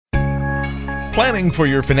Planning for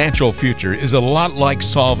your financial future is a lot like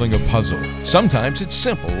solving a puzzle. Sometimes it's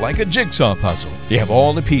simple, like a jigsaw puzzle. You have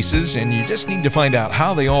all the pieces and you just need to find out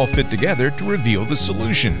how they all fit together to reveal the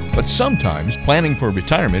solution. But sometimes planning for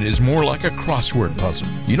retirement is more like a crossword puzzle.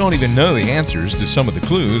 You don't even know the answers to some of the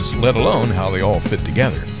clues, let alone how they all fit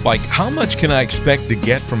together. Like, how much can I expect to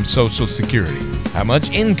get from Social Security? How much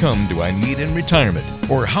income do I need in retirement?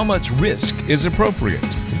 Or how much risk is appropriate?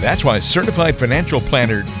 That's why certified financial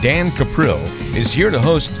planner Dan Caprill is here to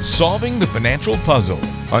host Solving the Financial Puzzle.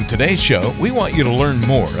 On today's show, we want you to learn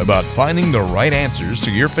more about finding the right answers to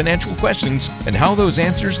your financial questions and how those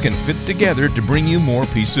answers can fit together to bring you more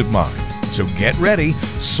peace of mind. So get ready.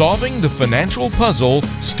 Solving the Financial Puzzle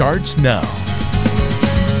starts now.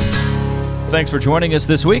 Thanks for joining us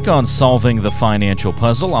this week on Solving the Financial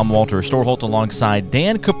Puzzle. I'm Walter Storholt alongside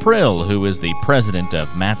Dan Caprill, who is the president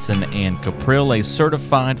of Matson & Caprill, a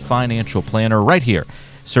certified financial planner right here,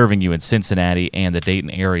 serving you in Cincinnati and the Dayton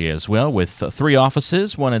area as well, with 3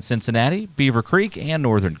 offices, one in Cincinnati, Beaver Creek, and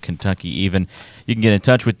Northern Kentucky even. You can get in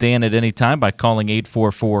touch with Dan at any time by calling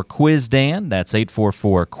 844-QUIZ-DAN, that's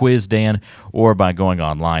 844-QUIZ-DAN, or by going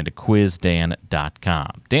online to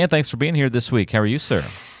quizdan.com. Dan, thanks for being here this week. How are you, sir?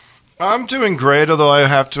 I'm doing great, although I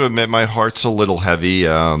have to admit my heart's a little heavy.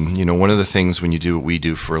 One of the things when you do what we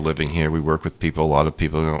do for a living here, we work with people, a lot of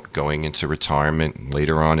people going into retirement,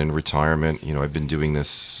 later on in retirement. I've been doing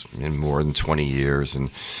this in more than 20 years. And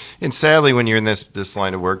sadly, when you're in this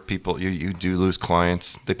line of work, people, you do lose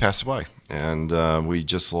clients. They pass away. And we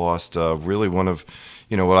just lost really one of,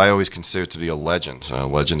 what I always consider to be a legend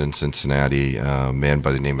in Cincinnati, a man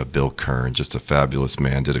by the name of Bill Kern, just a fabulous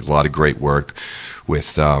man, did a lot of great work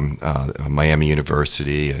with Miami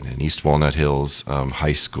University and East Walnut Hills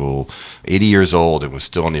High School, 80 years old and was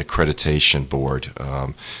still on the accreditation board,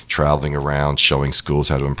 traveling around, showing schools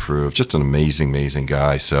how to improve. Just an amazing, amazing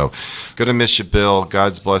guy. So going to miss you, Bill.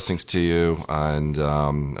 God's blessings to you and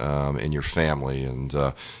your family. And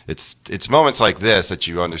it's moments like this that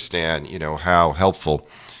you understand, how helpful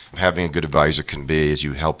having a good advisor can be as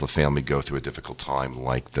you help the family go through a difficult time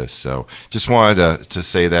like this. So just wanted to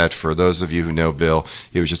say that for those of you who know Bill,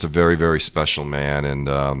 he was just a very, very special man, and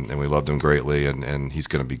we loved him greatly, and he's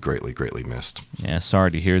going to be greatly, greatly missed. Yeah,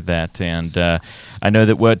 sorry to hear that. And I know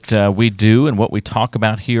that what we do and what we talk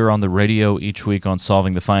about here on the radio each week on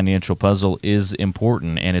Solving the Financial Puzzle is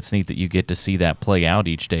important, and it's neat that you get to see that play out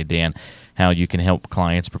each day, Dan, how you can help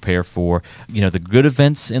clients prepare for, the good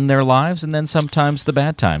events in their lives and then sometimes the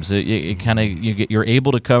bad times. You're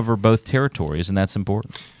able to cover both territories, and that's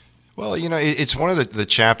important. Well, it's one of the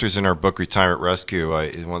chapters in our book, Retirement Rescue.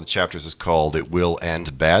 One of the chapters is called "It Will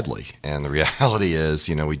End Badly," and the reality is,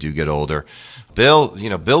 we do get older. Bill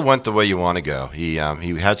went the way you want to go. He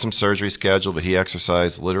had some surgery scheduled, but he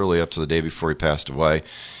exercised literally up to the day before he passed away.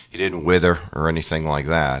 He didn't wither or anything like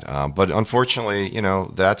that. But unfortunately,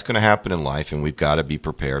 that's going to happen in life, and we've got to be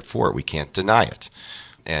prepared for it. We can't deny it.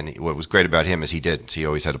 And what was great about him is he didn't. He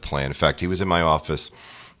always had a plan. In fact, he was in my office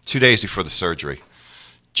 2 days before the surgery,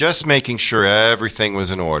 just making sure everything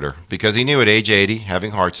was in order, because he knew at age 80,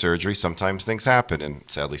 having heart surgery, sometimes things happen, and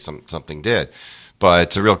sadly something did. But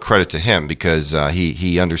it's a real credit to him because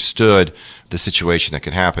he understood the situation that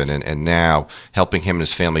could happen. And now helping him and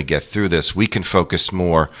his family get through this, we can focus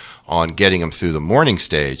more on getting him through the mourning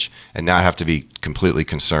stage and not have to be completely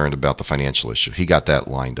concerned about the financial issue. He got that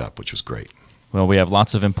lined up, which was great. Well, we have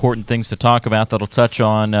lots of important things to talk about that'll touch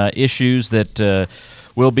on issues that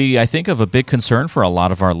will be, I think, of a big concern for a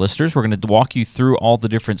lot of our listeners. We're going to walk you through all the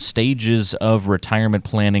different stages of retirement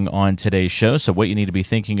planning on today's show. So what you need to be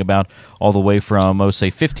thinking about all the way from, say,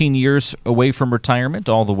 15 years away from retirement,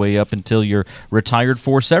 all the way up until you're retired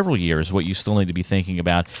for several years, what you still need to be thinking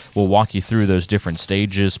about. We'll walk you through those different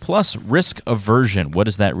stages, plus risk aversion. What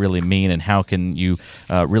does that really mean, and how can you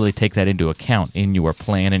really take that into account in your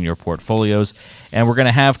plan and your portfolios? And we're going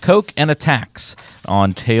to have Coke and a tax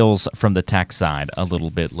on Tales from the Tax Side a little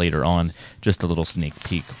bit later on. Just a little sneak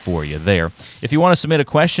peek for you there. If you want to submit a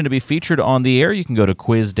question to be featured on the air, you can go to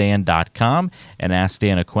quizdan.com and ask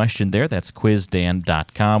Dan a question there. That's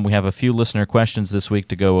quizdan.com. We have a few listener questions this week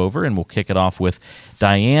to go over, and we'll kick it off with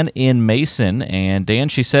Diane in Mason. And Dan,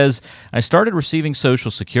 she says, I started receiving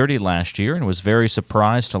Social Security last year and was very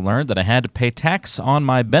surprised to learn that I had to pay tax on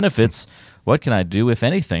my benefits. What can I do, if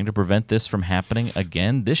anything, to prevent this from happening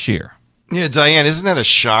again this year? Yeah, Diane, isn't that a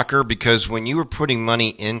shocker? Because when you were putting money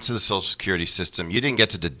into the Social Security system, you didn't get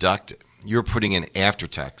to deduct it. You were putting in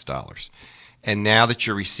after-tax dollars. And now that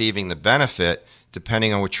you're receiving the benefit,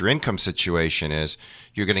 depending on what your income situation is,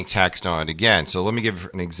 you're getting taxed on it again. So let me give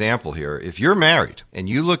an example here. If you're married and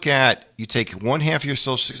you take one half of your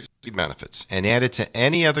Social Security benefits and add it to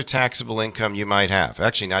any other taxable income you might have,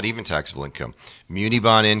 actually not even taxable income, muni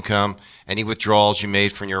bond income, any withdrawals you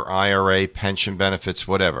made from your IRA, pension benefits,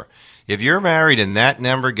 whatever. If you're married and that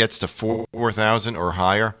number gets to $4,000 or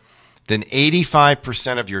higher, then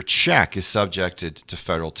 85% of your check is subjected to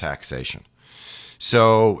federal taxation.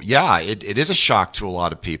 So, yeah, it is a shock to a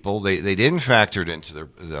lot of people. They didn't factor it into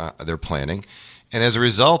their planning. And as a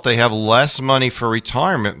result, they have less money for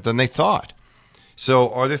retirement than they thought.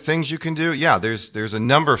 So are there things you can do? Yeah, there's a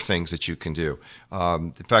number of things that you can do.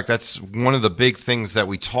 In fact, that's one of the big things that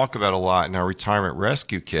we talk about a lot in our Retirement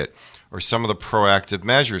Rescue Kit, or some of the proactive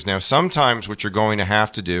measures. Now, sometimes what you're going to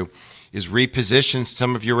have to do is reposition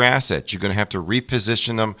some of your assets. You're going to have to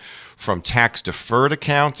reposition them from tax-deferred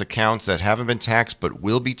accounts that haven't been taxed but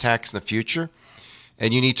will be taxed in the future,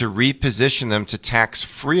 and you need to reposition them to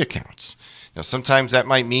tax-free accounts. Now, sometimes that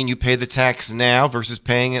might mean you pay the tax now versus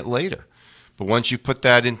paying it later. But once you put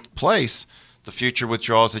that in place, the future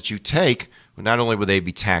withdrawals that you take, not only will they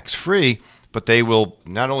be tax-free, but they will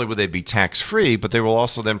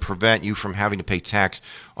also then prevent you from having to pay tax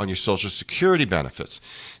on your Social Security benefits.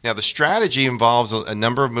 Now, the strategy involves a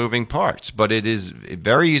number of moving parts, but it is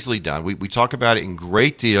very easily done. We talk about it in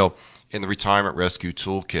great deal in the Retirement Rescue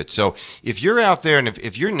Toolkit. So if you're out there and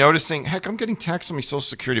if you're noticing, heck, I'm getting taxed on my Social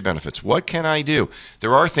Security benefits, what can I do?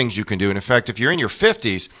 There are things you can do. And in fact, if you're in your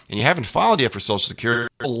 50s and you haven't filed yet for Social Security,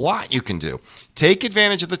 a lot you can do. Take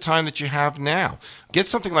advantage of the time that you have now. Get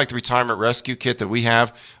something like the Retirement Rescue Kit that we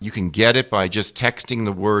have. You can get it by just texting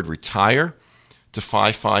the word retire to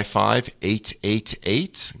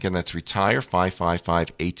 555-888. Again, that's retire,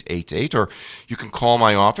 555-888. Or you can call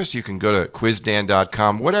my office. You can go to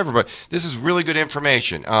quizdan.com, whatever. But this is really good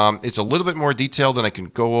information. It's a little bit more detailed than I can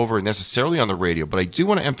go over necessarily on the radio. But I do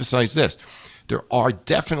want to emphasize this. There are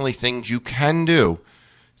definitely things you can do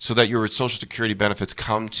so that your Social Security benefits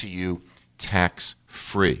come to you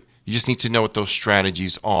tax-free. You just need to know what those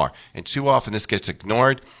strategies are. And too often this gets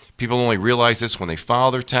ignored. People only realize this when they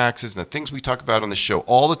file their taxes. And the things we talk about on the show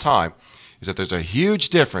all the time is that there's a huge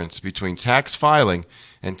difference between tax filing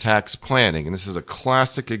and tax planning. And this is a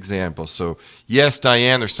classic example. So, yes,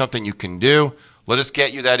 Diane, there's something you can do. Let us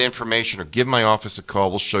get you that information or give my office a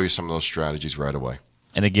call. We'll show you some of those strategies right away.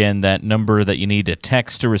 And again, that number that you need to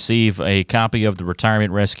text to receive a copy of the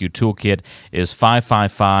Retirement Rescue Toolkit is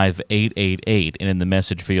 555-888. And in the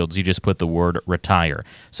message fields, you just put the word retire.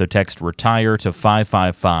 So text retire to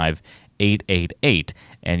 555-888,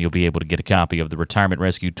 and you'll be able to get a copy of the Retirement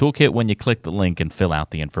Rescue Toolkit when you click the link and fill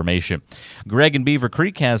out the information. Greg in Beaver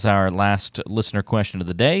Creek has our last listener question of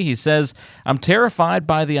the day. He says, I'm terrified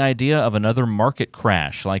by the idea of another market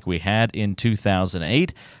crash like we had in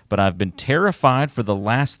 2008, but I've been terrified for the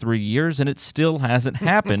last 3 years, and it still hasn't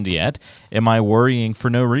happened yet. Am I worrying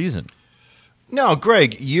for no reason? No,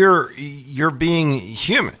 Greg, you're being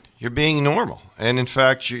human. You're being normal. And in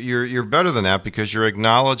fact, you're better than that because you're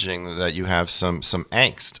acknowledging that you have some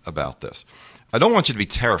angst about this. I don't want you to be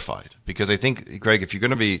terrified because I think, Greg, if you're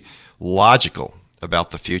going to be logical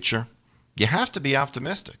about the future, you have to be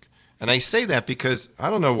optimistic. And I say that because I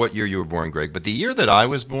don't know what year you were born, Greg, but the year that I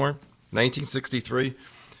was born, 1963,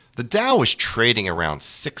 the Dow was trading around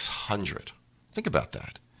 600. Think about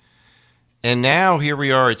that. And now here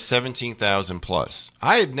we are at 17,000 plus.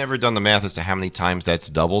 I had never done the math as to how many times that's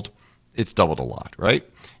doubled. It's doubled a lot, right?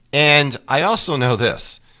 And I also know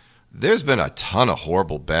this. There's been a ton of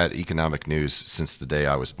horrible, bad economic news since the day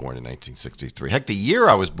I was born in 1963. Heck, the year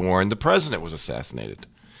I was born, the president was assassinated.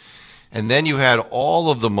 And then you had all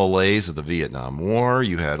of the malaise of the Vietnam War.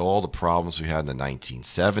 You had all the problems we had in the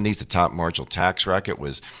 1970s. The top marginal tax bracket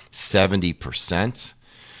was 70%.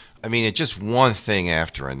 I mean, it's just one thing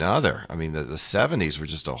after another. I mean, the 70s were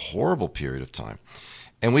just a horrible period of time.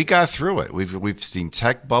 And we got through it. We've seen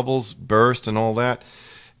tech bubbles burst and all that.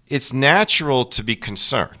 It's natural to be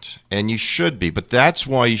concerned, and you should be. But that's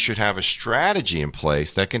why you should have a strategy in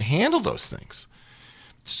place that can handle those things.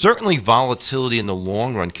 Certainly, volatility in the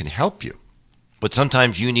long run can help you. But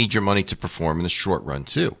sometimes you need your money to perform in the short run,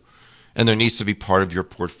 too. And there needs to be part of your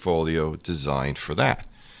portfolio designed for that.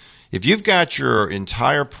 If you've got your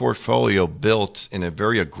entire portfolio built in a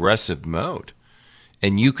very aggressive mode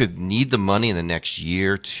and you could need the money in the next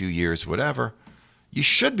year, 2 years, whatever, you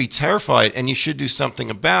should be terrified and you should do something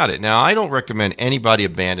about it. Now, I don't recommend anybody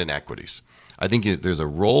abandon equities. I think there's a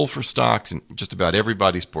role for stocks in just about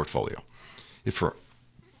everybody's portfolio. If for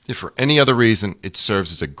any other reason, it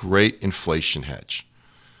serves as a great inflation hedge.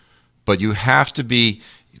 But you have to be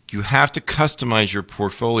You have to customize your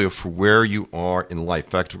portfolio for where you are in life.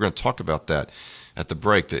 In fact, we're going to talk about that at the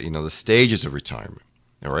break, the stages of retirement,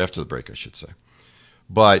 or after the break, I should say.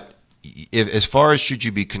 But as far as should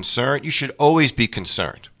you be concerned, you should always be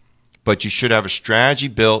concerned. But you should have a strategy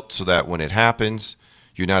built so that when it happens,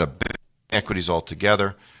 you're not a big equities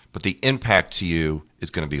altogether, but the impact to you is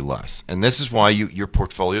going to be less. And this is why your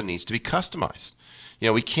portfolio needs to be customized.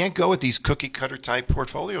 We can't go with these cookie cutter type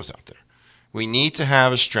portfolios out there. We need to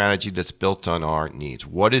have a strategy that's built on our needs.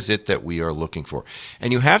 What is it that we are looking for?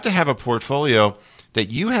 And you have to have a portfolio that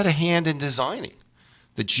you had a hand in designing,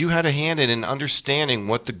 that you had a hand in understanding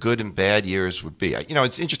what the good and bad years would be.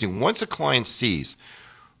 It's interesting. Once a client sees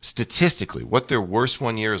statistically what their worst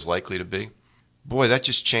one year is likely to be, boy, that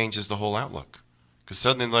just changes the whole outlook. Because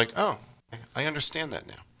suddenly they're like, oh, I understand that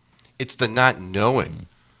now. It's the not knowing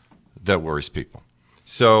that worries people.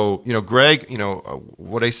 So, Greg,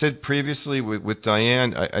 what I said previously with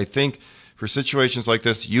Diane, I think for situations like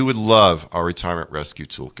this, you would love our Retirement Rescue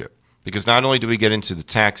Toolkit. Because not only do we get into the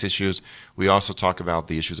tax issues, we also talk about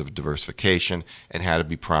the issues of diversification and how to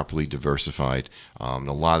be properly diversified. And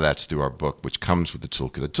a lot of that's through our book, which comes with the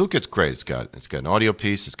toolkit. The toolkit's great. It's got an audio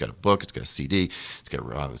piece. It's got a book. It's got a CD. It's got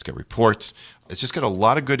reports. It's just got a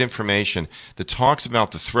lot of good information that talks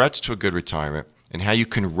about the threats to a good retirement and how you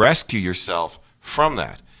can rescue yourself from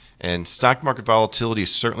that. And stock market volatility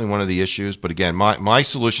is certainly one of the issues. But again, my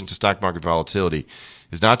solution to stock market volatility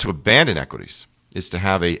is not to abandon equities. It's to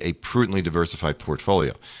have a prudently diversified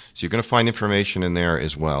portfolio. So you're going to find information in there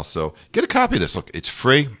as well. So get a copy of this. Look, it's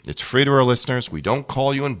free. It's free to our listeners. We don't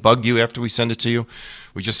call you and bug you after we send it to you.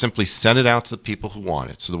 We just simply send it out to the people who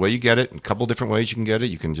want it. So the way you get it, in a couple different ways you can get it.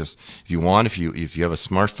 You can just, if you have a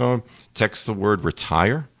smartphone, text the word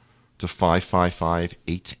retire to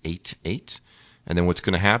 555-888. And then what's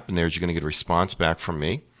going to happen there is you're going to get a response back from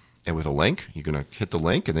me. And with a link, you're going to hit the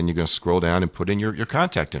link, and then you're going to scroll down and put in your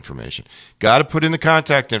contact information. Got to put in the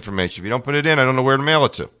contact information. If you don't put it in, I don't know where to mail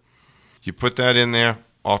it to. You put that in there,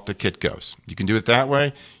 off the kit goes. You can do it that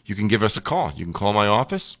way. You can give us a call. You can call my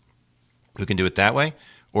office. We can do it that way.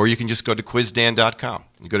 Or you can just go to quizdan.com.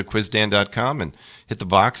 You go to quizdan.com and hit the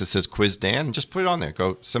box that says Quiz Dan and just put it on there.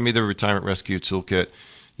 Go send me the Retirement Rescue Toolkit.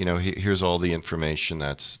 Here's all the information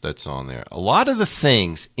that's on there. A lot of the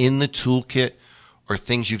things in the toolkit are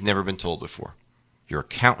things you've never been told before. Your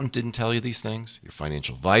accountant didn't tell you these things. Your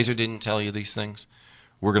financial advisor didn't tell you these things.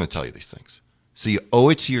 We're going to tell you these things. So you owe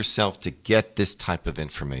it to yourself to get this type of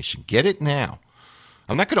information. Get it now.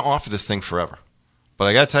 I'm not going to offer this thing forever. But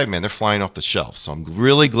I got to tell you, man, they're flying off the shelf. So I'm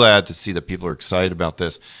really glad to see that people are excited about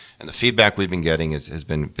this. And the feedback we've been getting has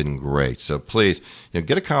been great. So please,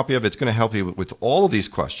 get a copy of it. It's going to help you with all of these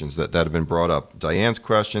questions that have been brought up. Diane's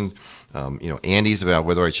questions, Andy's about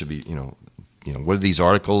whether I should be, what are these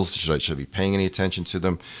articles? Should I be paying any attention to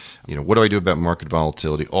them? What do I do about market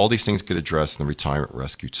volatility? All these things get addressed in the Retirement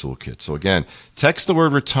Rescue Toolkit. So again, text the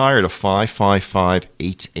word retire to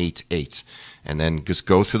 555-888. And then just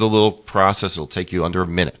go through the little process. It'll take you under a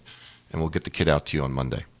minute. And we'll get the kit out to you on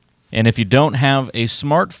Monday. And if you don't have a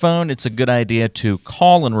smartphone, it's a good idea to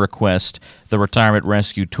call and request the Retirement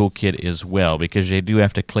Rescue Toolkit as well, because you do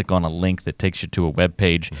have to click on a link that takes you to a web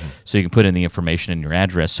page so you can put in the information in your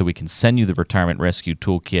address so we can send you the Retirement Rescue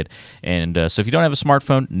Toolkit. And so if you don't have a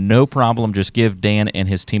smartphone, no problem. Just give Dan and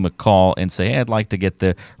his team a call and say, hey, I'd like to get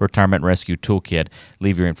the Retirement Rescue Toolkit.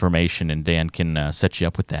 Leave your information, and Dan can set you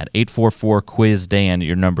up with that. 844-QUIZ-DAN,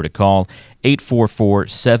 your number to call.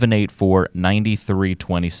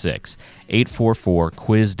 844-784-9326.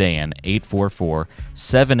 844-QUIZ-DAN,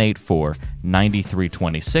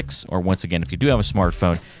 844-784-9326. Or once again, if you do have a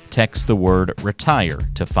smartphone, text the word retire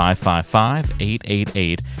to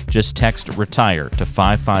 555-888. Just text retire to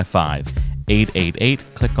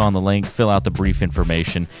 555-888. Click on the link, fill out the brief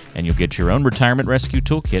information, and you'll get your own Retirement Rescue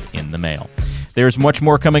Toolkit in the mail. There's much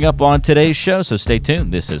more coming up on today's show, so stay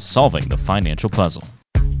tuned. This is Solving the Financial Puzzle.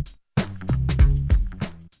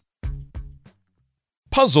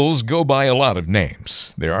 Puzzles go by a lot of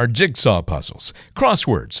names. There are jigsaw puzzles,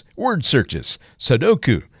 crosswords, word searches,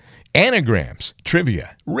 Sudoku, anagrams,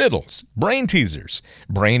 trivia, riddles, brain teasers,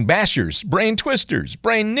 brain bashers, brain twisters,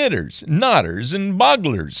 brain knitters, knotters, and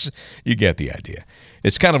bogglers. You get the idea.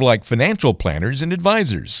 It's kind of like financial planners and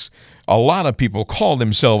advisors. A lot of people call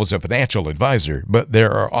themselves a financial advisor, but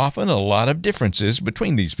there are often a lot of differences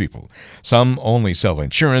between these people. Some only sell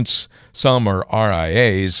insurance, some are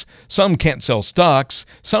RIAs, some can't sell stocks,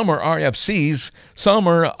 some are RFCs, some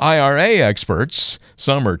are IRA experts,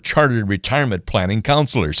 some are chartered retirement planning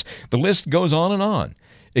counselors. The list goes on and on.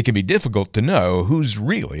 it can be difficult to know who's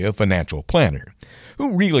really a financial planner,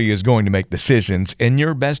 who really is going to make decisions in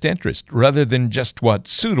your best interest rather than just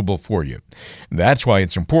what's suitable for you. That's why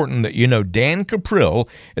it's important that you know Dan Caprill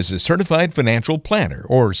is a Certified Financial Planner,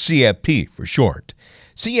 or CFP for short.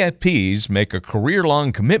 CFPs make a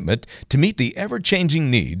career-long commitment to meet the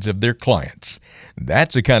ever-changing needs of their clients.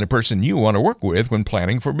 That's the kind of person you want to work with when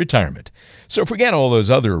planning for retirement. So forget all those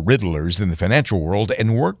other riddlers in the financial world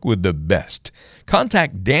and work with the best.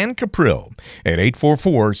 Contact Dan Caprill at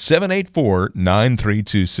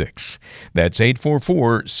 844-784-9326. That's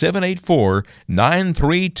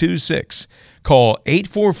 844-784-9326. Call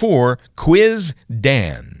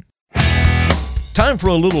 844-QUIZ-DAN. Time for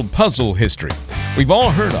a little puzzle history. We've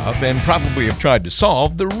all heard of and probably have tried to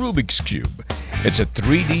solve the Rubik's Cube. It's a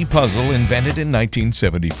 3D puzzle invented in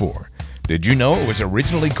 1974. Did you know it was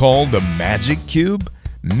originally called the Magic Cube?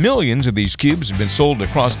 Millions of these cubes have been sold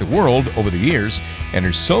across the world over the years and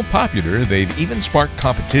are so popular they've even sparked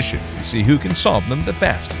competitions to see who can solve them the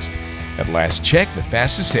fastest. At last check, the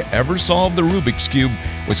fastest to ever solve the Rubik's Cube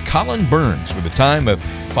was Colin Burns with a time of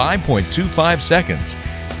 5.25 seconds.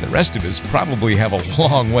 The rest of us probably have a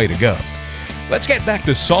long way to go. Let's get back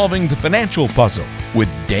to solving the financial puzzle with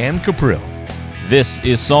Dan Caprill. This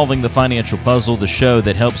is Solving the Financial Puzzle, the show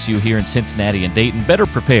that helps you here in Cincinnati and Dayton better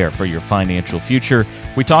prepare for your financial future.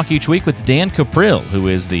 We talk each week with Dan Caprill, who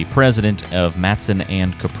is the president of Matson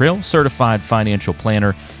and Caprill, certified financial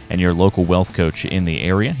planner and your local wealth coach in the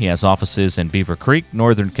area. He has offices in Beaver Creek,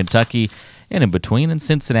 Northern Kentucky, and in between in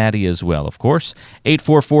Cincinnati as well, of course.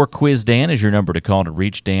 844-QUIZ-DAN is your number to call to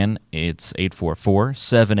reach Dan. It's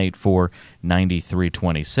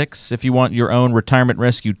 844-784-9326. If you want your own retirement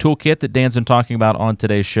rescue toolkit that Dan's been talking about on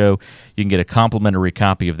today's show, you can get a complimentary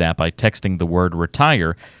copy of that by texting the word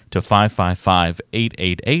RETIRE to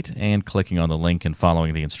 555-888 and clicking on the link and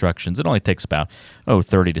following the instructions. It only takes about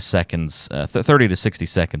 30 to 60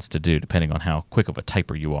 seconds to do, depending on how quick of a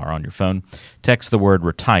typer you are on your phone. Text the word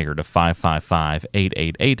RETIRE to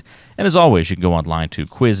 555-888. And as always, you can go online to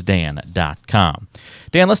quizdan.com.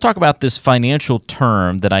 Dan, let's talk about this financial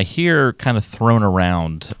term that I hear kind of thrown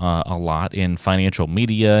around a lot in financial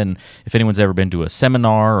media. And if anyone's ever been to a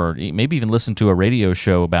seminar or maybe even listened to a radio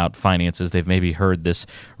show about finances, they've maybe heard this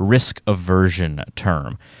risk aversion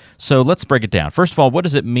term. So let's break it down. First of all, what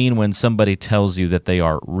does it mean when somebody tells you that they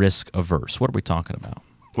are risk averse? What are we talking about?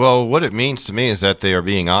 Well, what it means to me is that they are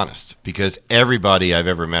being honest, because everybody I've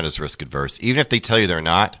ever met is risk adverse. Even if they tell you they're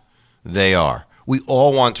not, they are. We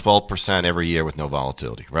all want 12% every year with no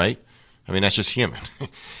volatility, right? I mean, that's just human.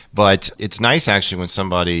 But it's nice actually when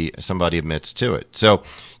somebody admits to it. So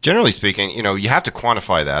generally speaking, you have to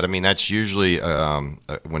quantify that. I mean, that's usually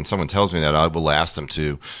when someone tells me that, I will ask them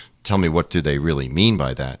to tell me what do they really mean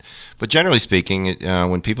by that. But generally speaking,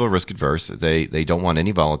 when people are risk adverse, they don't want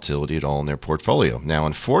any volatility at all in their portfolio. Now,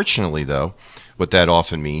 unfortunately, though, what that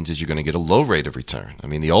often means is you're going to get a low rate of return. I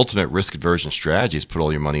mean, the ultimate risk aversion strategy is put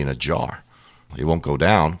all your money in a jar. It won't go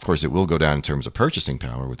down. Of course, it will go down in terms of purchasing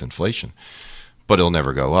power with inflation, but it'll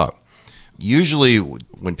never go up. Usually,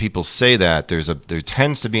 when people say that, there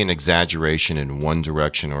tends to be an exaggeration in one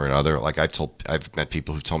direction or another. Like I've met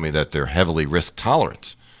people who told me that they're heavily risk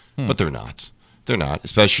tolerant, but they're not. They're not,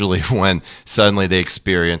 especially when suddenly they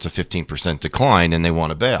experience a 15% decline and they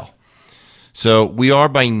want to bail. So we are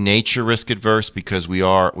by nature risk adverse because we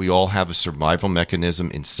all have a survival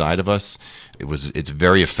mechanism inside of us. It's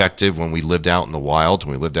very effective when we lived out in the wild,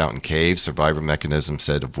 when we lived out in caves. Survival mechanism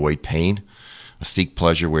said avoid pain, seek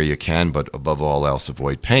pleasure where you can, but above all else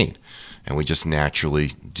avoid pain. And we just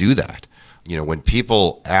naturally do that. When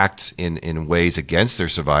people act in ways against their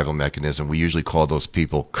survival mechanism, we usually call those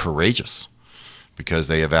people courageous because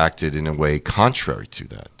they have acted in a way contrary to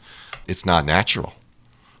that. It's not natural,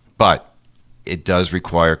 but it does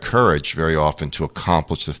require courage very often to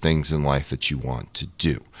accomplish the things in life that you want to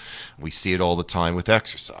do. We see it all the time with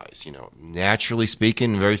exercise. Naturally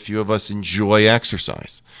speaking, very few of us enjoy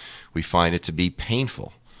exercise. We find it to be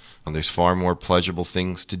painful, and there's far more pleasurable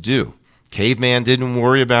things to do. Caveman didn't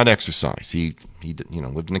worry about exercise. He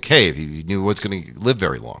lived in a cave. He knew he was going to live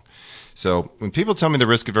very long. So when people tell me they're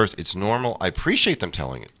risk averse, it's normal. I appreciate them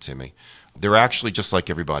telling it to me. They're actually just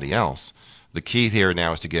like everybody else. The key here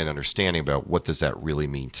now is to get an understanding about what does that really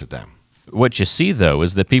mean to them. What you see, though,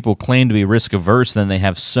 is that people claim to be risk averse, then they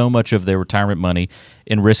have so much of their retirement money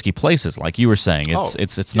in risky places. Like you were saying,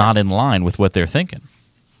 it's not in line with what they're thinking.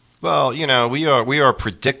 Well, we are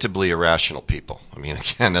predictably irrational people. I mean,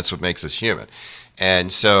 again, that's what makes us human.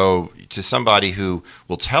 And so to somebody who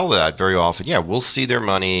will tell that very often, we'll see their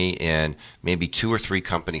money in maybe 2 or 3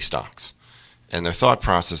 company stocks. And their thought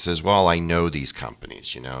process is, well, I know these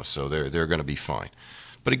companies, so they're going to be fine.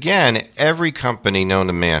 But again, every company known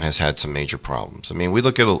to man has had some major problems. I mean, we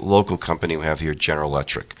look at a local company we have here, General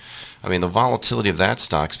Electric. I mean, the volatility of that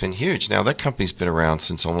stock's been huge. Now, that company's been around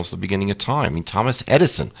since almost the beginning of time. I mean, Thomas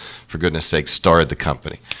Edison, for goodness sake, started the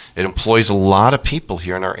company. It employs a lot of people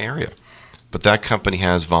here in our area. But that company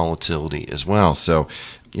has volatility as well. So,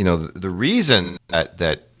 you know, the reason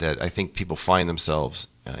that I think people find themselves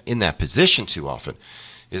in that position too often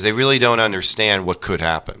is they really don't understand what could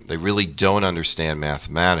happen. They really don't understand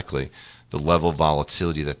mathematically the level of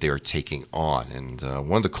volatility that they are taking on. And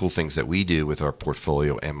one of the cool things that we do with our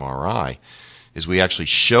portfolio MRI is we actually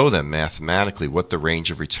show them mathematically what the range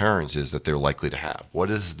of returns is that they're likely to have. What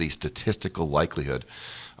is the statistical likelihood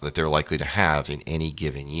that they're likely to have in any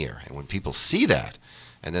given year? And when people see that,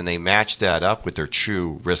 and then they match that up with their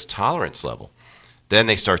true risk tolerance level, then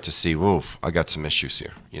they start to see, whoa, I got some issues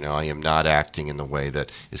here. You know, I am not acting in the way that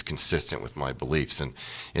is consistent with my beliefs. And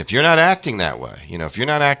if you're not acting that way, you know, if you're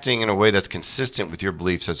not acting in a way that's consistent with your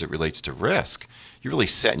beliefs as it relates to risk, you're really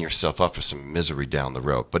setting yourself up for some misery down the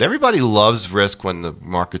road. But everybody loves risk when the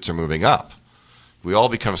markets are moving up. We all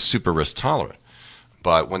become super risk tolerant.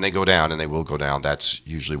 But when they go down, and they will go down, that's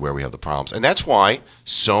usually where we have the problems. And that's why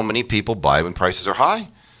so many people buy when prices are high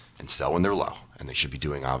and sell when they're low. And they should be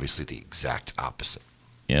doing, obviously, the exact opposite.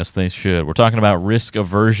 Yes, they should. We're talking about risk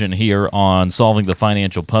aversion here on Solving the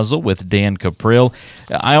Financial Puzzle with Dan Cuprill.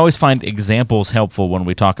 I always find examples helpful when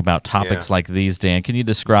we talk about topics like these, Dan. Can you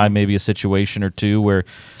describe maybe a situation or two where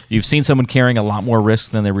you've seen someone carrying a lot more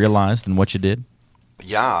risk than they realized and what you did?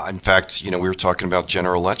 Yeah, in fact, you know, we were talking about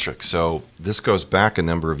General Electric. So this goes back a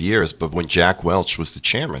number of years, but when Jack Welch was the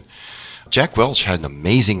chairman, Jack Welch had an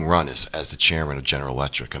amazing run as the chairman of General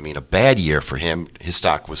Electric. I mean, a bad year for him, his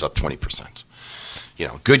stock was up 20%. You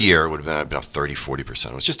know, a good year would have been up 30, 40%.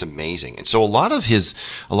 It was just amazing. And so a lot of his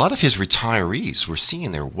retirees were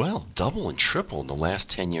seeing their wealth double and triple in the last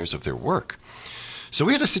 10 years of their work. So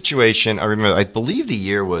we had a situation, I remember, I believe the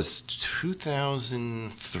year was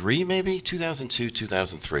 2003, maybe 2002,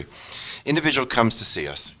 2003. Individual comes to see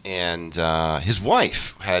us, and his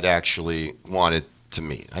wife had actually wanted to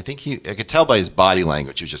meet. I could tell by his body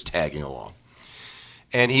language he was just tagging along.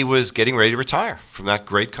 And he was getting ready to retire from that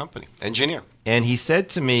great company, engineer. And he said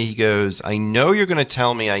to me, he goes, I know you're going to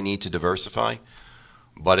tell me I need to diversify,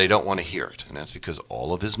 but I don't want to hear it. And that's because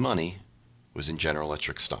all of his money was in General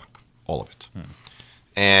Electric stock, all of it.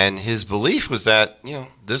 And his belief was that, you know,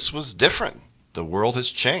 this was different. The world has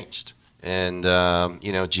changed. And,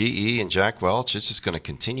 you know, GE and Jack Welch, it's just going to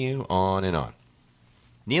continue on and on.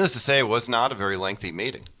 Needless to say, it was not a very lengthy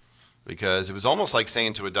meeting because it was almost like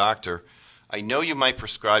saying to a doctor, I know you might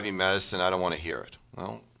prescribe me medicine. I don't want to hear it.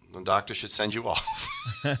 Well, the doctor should send you off.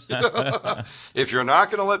 If you're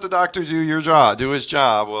not going to let the doctor do his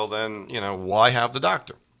job, well, then, you know, why have the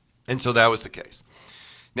doctor? And so that was the case.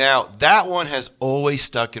 Now, that one has always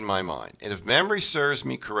stuck in my mind. And if memory serves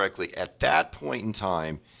me correctly, at that point in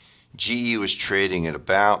time, GE was trading at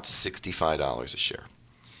about $65 a share.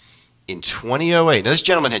 In 2008, now this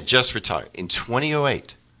gentleman had just retired. In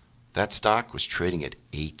 2008, that stock was trading at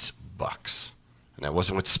 $8. And that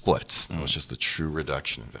wasn't with splits. That was just the true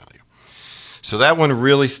reduction in value. So that one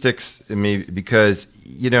really sticks in me because,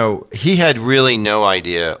 you know, he had really no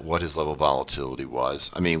idea what his level of volatility was.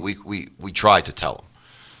 I mean, we tried to tell him.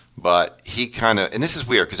 But he kind of, and this is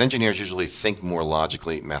weird because engineers usually think more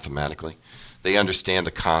logically, mathematically. They understand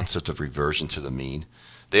the concept of reversion to the mean.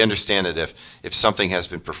 They understand that if something has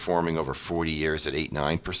been performing over 40 years at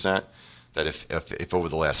 8-9%, that if over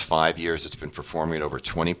the last 5 years it's been performing at over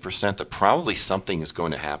 20%, that probably something is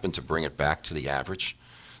going to happen to bring it back to the average.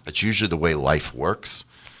 That's usually the way life works.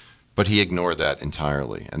 But he ignored that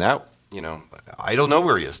entirely. And that, you know, I don't know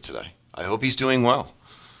where he is today. I hope he's doing well.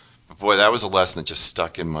 But boy, that was a lesson that just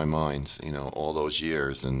stuck in my mind, you know, all those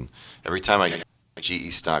years. And every time I get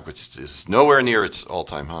GE stock, which is nowhere near its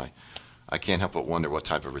all-time high, I can't help but wonder what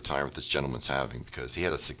type of retirement this gentleman's having because he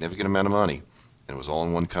had a significant amount of money and it was all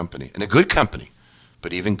in one company, and a good company.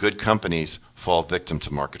 But even good companies fall victim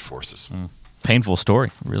to market forces. Painful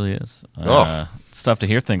story, it really is. It's tough to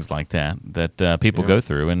hear things like that people go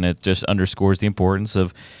through, and it just underscores the importance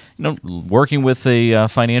of, you know, working with a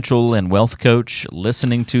financial and wealth coach,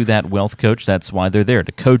 listening to that wealth coach. That's why they're there,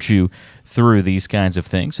 to coach you through these kinds of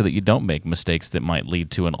things so that you don't make mistakes that might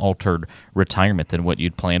lead to an altered retirement than what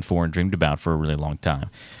you'd planned for and dreamed about for a really long time.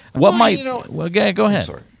 Go ahead. I'm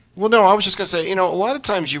sorry. Well, no, I was just going to say, you know, a lot of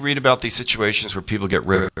times you read about these situations where people get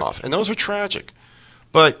ripped off, and those are tragic.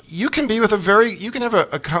 But you can be with you can have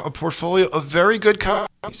a portfolio of very good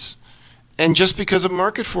companies. And just because of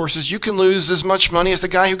market forces, you can lose as much money as the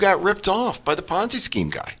guy who got ripped off by the Ponzi scheme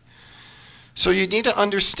guy. So you need to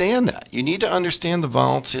understand that. You need to understand the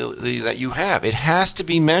volatility that you have. It has to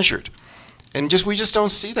be measured. And we just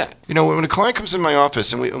don't see that. When a client comes in my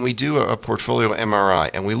office and we do a portfolio MRI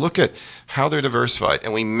and we look at how they're diversified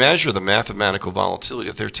and we measure the mathematical volatility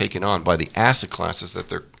that they're taking on by the asset classes that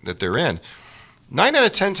they're in, 9 out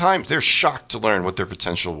of 10 times they're shocked to learn what their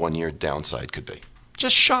potential one-year downside could be.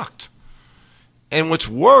 Just shocked. And what's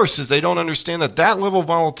worse is they don't understand that level of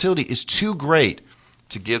volatility is too great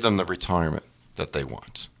to give them the retirement that they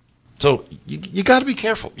want. So you got to be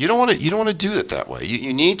careful. You don't want to do it that way.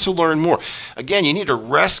 You need to learn more. Again, you need to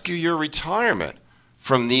rescue your retirement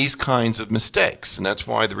from these kinds of mistakes, and that's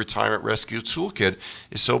why the Retirement Rescue Toolkit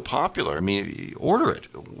is so popular. I mean, order it.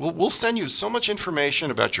 We'll send you so much information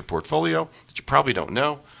about your portfolio that you probably don't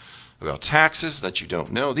know, about taxes that you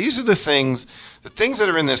don't know. These are the things that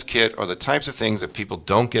are in this kit are the types of things that people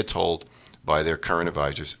don't get told by their current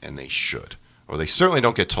advisors, and they should. Or they certainly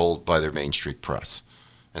don't get told by their Main Street press.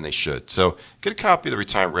 And they should. So get a copy of the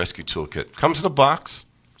Retirement Rescue Toolkit. Comes in a box.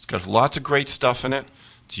 It's got lots of great stuff in it.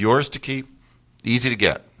 It's yours to keep. Easy to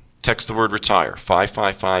get. Text the word RETIRE,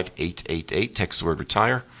 555-888. Text the word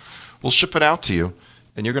RETIRE. We'll ship it out to you.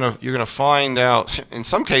 And you're gonna find out, in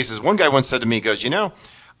some cases, one guy once said to me, he goes,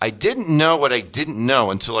 I didn't know what I didn't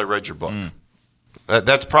know until I read your book.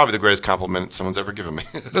 That's probably the greatest compliment someone's ever given me.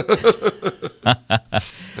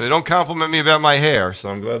 They don't compliment me about my hair, so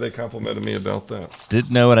I'm glad they complimented me about that.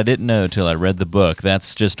 Didn't know what I didn't know till I read the book.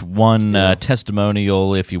 That's just one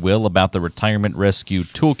testimonial, if you will, about the Retirement Rescue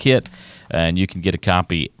Toolkit. And you can get a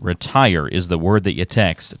copy. RETIRE is the word that you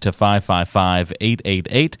text to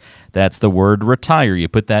 555-888. That's the word RETIRE. You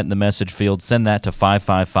put that in the message field. Send that to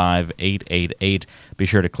 555-888. Be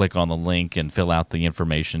sure to click on the link and fill out the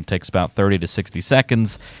information. It takes about 30 to 60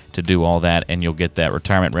 seconds to do all that, and you'll get that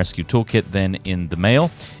Retirement Rescue Toolkit then in the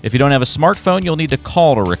mail. If you don't have a smartphone, you'll need to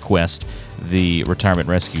call to request the Retirement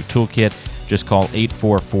Rescue Toolkit. Just call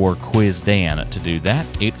 844-QUIZ-DAN to do that.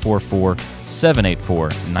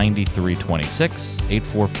 844-784-9326.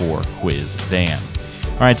 844-QUIZ-DAN.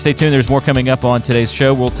 All right, stay tuned. There's more coming up on today's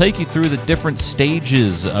show. We'll take you through the different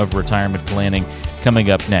stages of retirement planning coming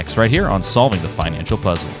up next, right here on Solving the Financial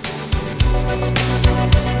Puzzle.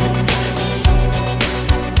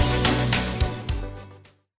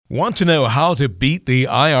 Want to know how to beat the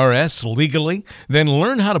IRS legally? Then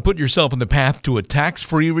learn how to put yourself on the path to a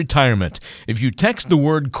tax-free retirement. If you text the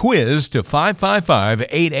word QUIZ to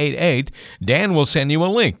 555-888, Dan will send you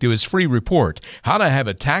a link to his free report, How to Have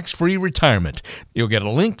a Tax-Free Retirement. You'll get a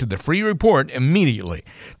link to the free report immediately.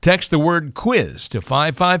 Text the word QUIZ to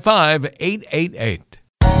 555-888.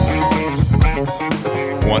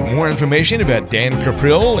 Want more information about Dan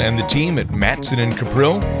Caprill and the team at Mattson and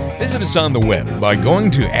Caprill? Visit us on the web by going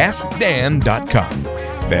to AskDan.com.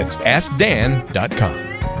 That's AskDan.com.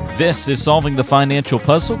 This is Solving the Financial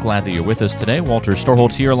Puzzle. Glad that you're with us today. Walter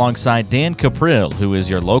Storholt here alongside Dan Caprill, who is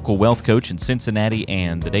your local wealth coach in Cincinnati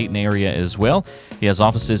and the Dayton area as well. He has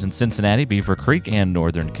offices in Cincinnati, Beaver Creek, and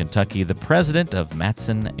Northern Kentucky. The president of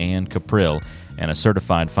Mattson and Caprill, and a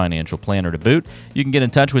certified financial planner to boot. You can get in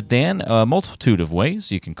touch with Dan a multitude of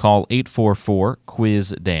ways. You can call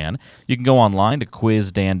 844-QUIZ-DAN. You can go online to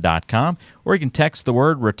quizdan.com, or you can text the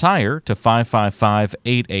word RETIRE to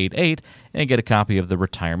 555-888 and get a copy of the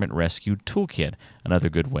Retirement Rescue Toolkit, another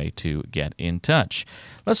good way to get in touch.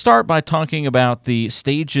 Let's start by talking about the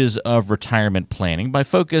stages of retirement planning by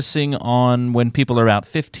focusing on when people are about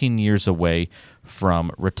 15 years away from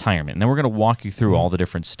retirement. And then we're going to walk you through all the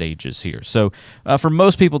different stages here. So for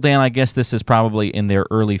most people, Dan, I guess this is probably in their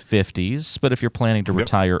early 50s, but if you're planning to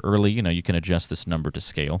retire early, you can adjust this number to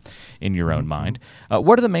scale in your own mind.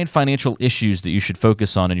 What are the main financial issues that you should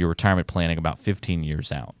focus on in your retirement planning about 15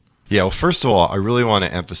 years out? Yeah, well, first of all, I really want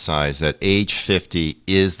to emphasize that age 50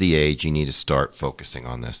 is the age you need to start focusing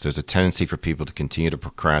on this. There's a tendency for people to continue to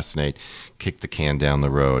procrastinate, kick the can down the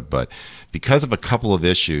road. But because of a couple of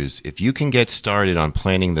issues, if you can get started on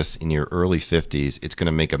planning this in your early 50s, it's going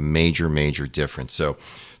to make a major, major difference. So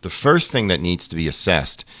the first thing that needs to be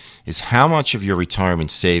assessed is how much of your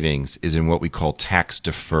retirement savings is in what we call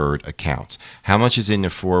tax-deferred accounts. How much is in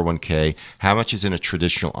your 401k? How much is in a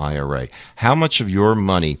traditional IRA? How much of your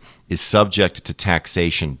money is subject to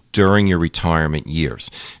taxation during your retirement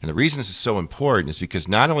years? And the reason this is so important is because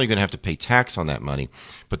not only are you going to have to pay tax on that money,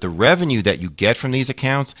 but the revenue that you get from these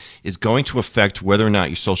accounts is going to affect whether or not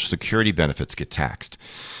your Social Security benefits get taxed.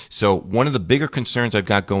 So one of the bigger concerns I've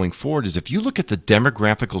got going forward is if you look at the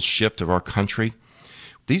demographical shift of our country,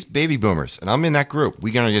 these baby boomers, and I'm in that group,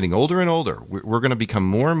 we are getting older and older. We're going to become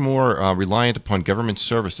more and more reliant upon government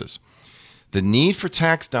services. The need for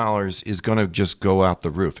tax dollars is going to just go out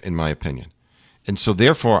the roof, in my opinion. And so,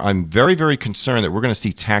 therefore, I'm very, very concerned that we're going to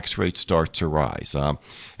see tax rates start to rise.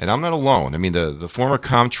 And I'm not alone. I mean, the former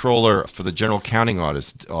comptroller for the General Accounting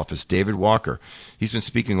Office, David Walker, he's been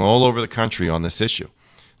speaking all over the country on this issue.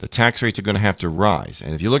 The tax rates are going to have to rise.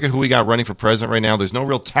 And if you look at who we got running for president right now, there's no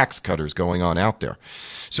real tax cutters going on out there.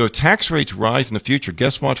 So if tax rates rise in the future,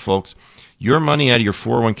 guess what, folks? Your money out of your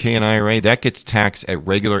 401k and IRA, that gets taxed at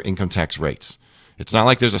regular income tax rates. It's not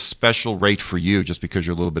like there's a special rate for you just because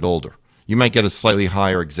you're a little bit older. You might get a slightly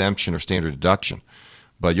higher exemption or standard deduction,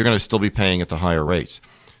 but you're going to still be paying at the higher rates.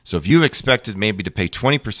 So if you expected maybe to pay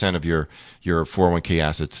 20% of your 401k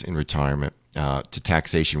assets in retirement to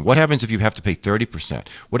taxation, what happens if you have to pay 30%?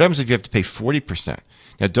 What happens if you have to pay 40%?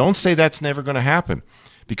 Now, don't say that's never going to happen,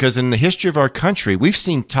 because in the history of our country, we've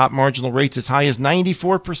seen top marginal rates as high as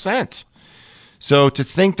 94%. So to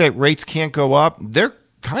think that rates can't go up, they're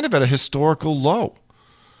kind of at a historical low.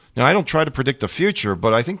 Now, I don't try to predict the future,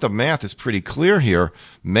 but I think the math is pretty clear here.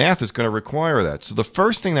 Math is going to require that. So the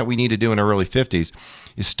first thing that we need to do in our early 50s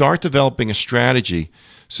is start developing a strategy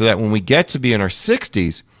so that when we get to be in our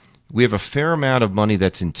 60s, we have a fair amount of money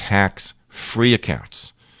that's in tax-free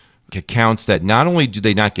accounts. Accounts that not only do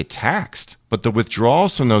they not get taxed, but the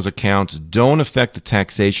withdrawals from those accounts don't affect the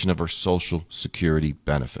taxation of our Social Security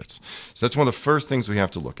benefits. So that's one of the first things we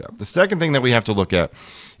have to look at. The second thing that we have to look at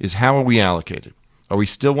is how are we allocated? Are we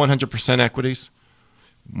still 100% equities?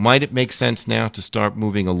 Might it make sense now to start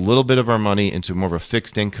moving a little bit of our money into more of a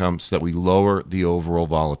fixed income so that we lower the overall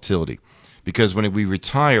volatility? Because when we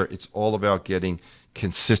retire, it's all about getting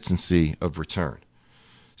consistency of return.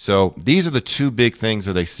 So these are the two big things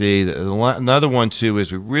that I see. Another one, too,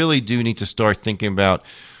 is we really do need to start thinking about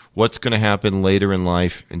what's going to happen later in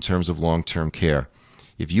life in terms of long-term care.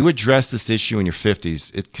 If you address this issue in your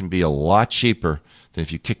 50s, it can be a lot cheaper than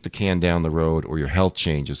if you kick the can down the road or your health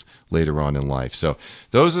changes later on in life. So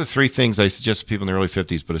those are the three things I suggest to people in their early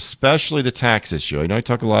 50s, but especially the tax issue. I know I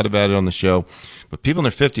talk a lot about it on the show, but people in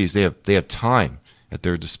their 50s, they have time at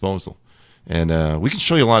their disposal. And we can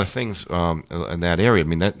show you a lot of things in that area. I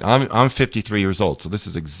mean, I'm 53 years old, so this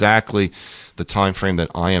is exactly the time frame that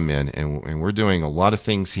I am in, and we're doing a lot of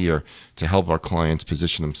things here to help our clients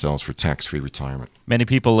position themselves for tax-free retirement. Many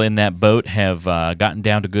people in that boat have gotten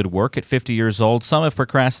down to good work at 50 years old. Some have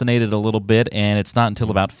procrastinated a little bit, and it's not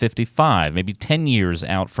until about 55, maybe 10 years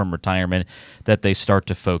out from retirement, that they start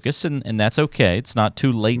to focus, and that's okay. It's not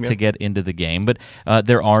too late to get into the game, but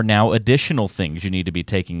there are now additional things you need to be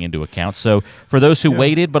taking into account. So for those who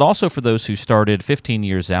waited, but also for those who started 15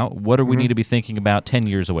 years out, what do we need to be thinking about 10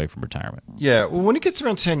 years away from retirement? Yeah, well, when it gets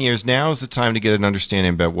around 10 years, now is the time to get an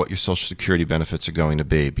understanding about what your Social Security benefits are going to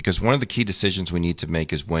be, because one of the key decisions we need to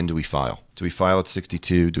make is when do we file? Do we file at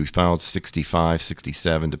 62? Do we file at 65,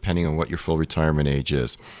 67, depending on what your full retirement age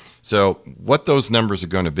is? So what those numbers are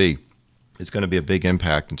going to be is going to be a big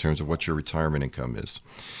impact in terms of what your retirement income is.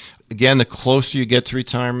 Again, the closer you get to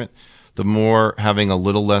retirement, the more having a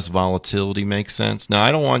little less volatility makes sense. Now,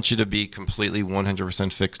 I don't want you to be completely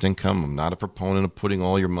 100% fixed income. I'm not a proponent of putting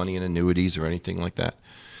all your money in annuities or anything like that.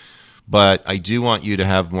 But I do want you to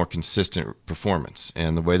have more consistent performance.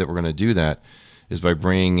 And the way that we're going to do that is by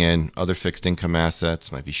bringing in other fixed income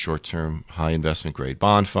assets. Might be short-term, high investment grade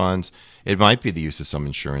bond funds. It might be the use of some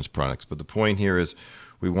insurance products. But the point here is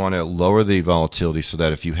we want to lower the volatility so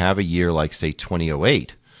that if you have a year like, say,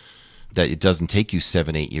 2008, that it doesn't take you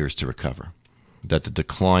 7-8 years to recover, that the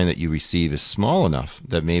decline that you receive is small enough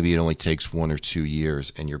that maybe it only takes 1 or 2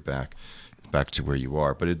 years and you're back to where you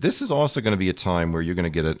are. But this is also going to be a time where you're going to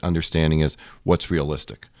get an understanding as what's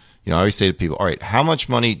realistic. You know, I always say to people, all right, how much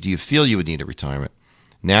money do you feel you would need at retirement?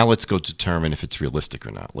 Now let's go determine if it's realistic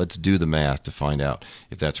or not. Let's do the math to find out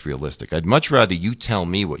if that's realistic. I'd much rather you tell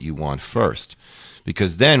me what you want first,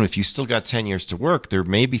 because then if you still got 10 years to work, there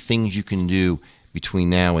may be things you can do between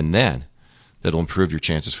now and then that'll improve your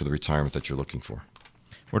chances for the retirement that you're looking for.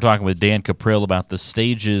 We're talking with Dan Cuprill about the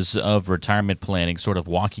stages of retirement planning, sort of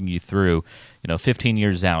walking you through, 15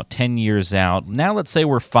 years out, 10 years out. Now let's say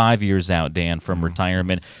we're 5 years out, Dan, from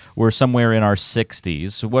retirement. We're somewhere in our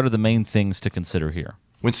 60s. What are the main things to consider here?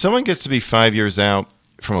 When someone gets to be 5 years out,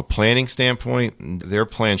 from a planning standpoint, their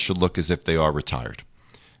plan should look as if they are retired.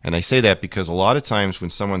 And I say that because a lot of times when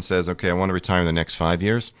someone says, okay, I want to retire in the next 5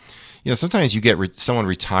 years, sometimes you get someone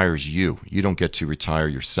retires you. You don't get to retire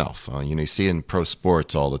yourself. You see it in pro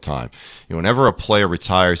sports all the time. Whenever a player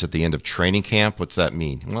retires at the end of training camp, what's that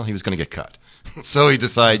mean? Well, he was going to get cut. So he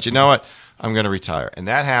decides, you know what? I'm going to retire. And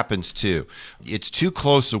that happens too. It's too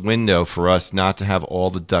close a window for us not to have all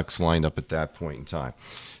the ducks lined up at that point in time.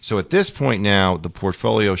 So at this point now, the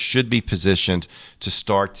portfolio should be positioned to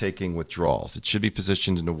start taking withdrawals. It should be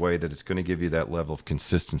positioned in a way that it's going to give you that level of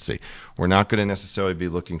consistency. We're not going to necessarily be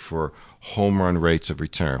looking for home run rates of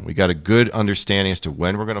return. We got a good understanding as to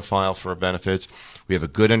when we're going to file for our benefits. We have a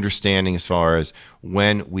good understanding as far as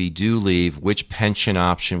when we do leave, which pension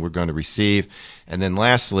option we're going to receive. And then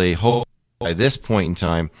lastly, by this point in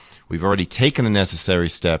time, we've already taken the necessary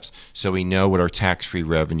steps so we know what our tax-free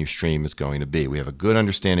revenue stream is going to be. We have a good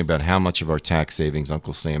understanding about how much of our tax savings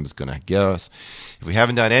Uncle Sam is going to get us. If we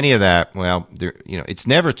haven't done any of that, well, it's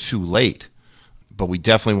never too late, but we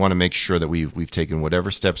definitely want to make sure that we've taken whatever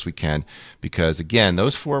steps we can because, again,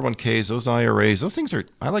 those 401ks, those IRAs, those things are,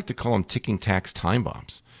 I like to call them ticking tax time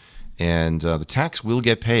bombs. And the tax will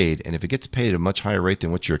get paid, and if it gets paid at a much higher rate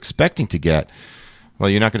than what you're expecting to get, well,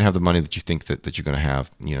 you're not going to have the money that you think that you're going to have,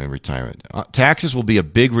 in retirement. Taxes will be a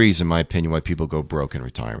big reason, in my opinion, why people go broke in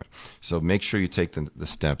retirement. So make sure you take the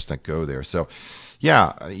steps that go there. So,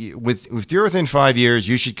 yeah, if you're within 5 years,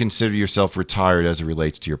 you should consider yourself retired as it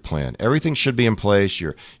relates to your plan. Everything should be in place.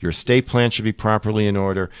 Your estate plan should be properly in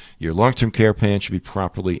order. Your long-term care plan should be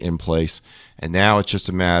properly in place. And now it's just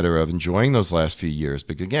a matter of enjoying those last few years.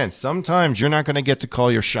 But again, sometimes you're not going to get to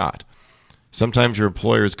call your shot. Sometimes your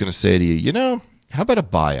employer is going to say to you, how about a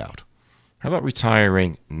buyout? How about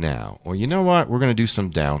retiring now? Or you know what? We're going to do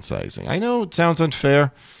some downsizing. I know it sounds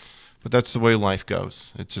unfair, but that's the way life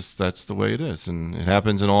goes. That's the way it is. And it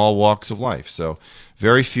happens in all walks of life. So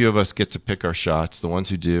very few of us get to pick our shots. The ones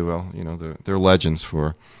who do, well, they're legends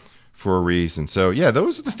for a reason. So yeah,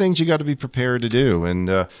 those are the things you got to be prepared to do. And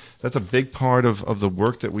that's a big part of the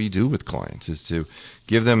work that we do with clients is to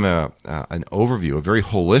give them an overview, a very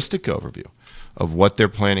holistic overview of what their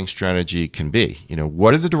planning strategy can be.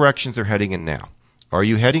 What are the directions they're heading in now? Are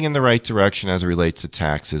you heading in the right direction as it relates to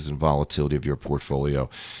taxes and volatility of your portfolio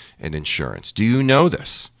and insurance? Do you know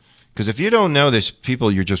this? Because if you don't know this,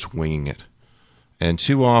 you're just winging it. And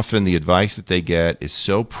too often the advice that they get is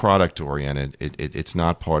so product-oriented, it's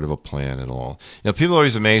not part of a plan at all. People are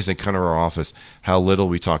always amazed, they come to our office, how little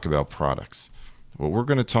we talk about products. What we're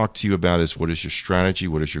going to talk to you about is what is your strategy,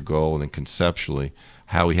 what is your goal, and then conceptually,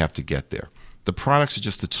 how we have to get there. The products are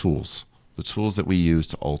just the tools that we use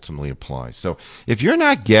to ultimately apply. So if you're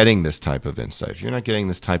not getting this type of insight, if you're not getting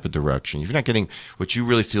this type of direction, if you're not getting what you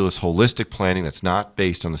really feel is holistic planning that's not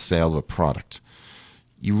based on the sale of a product,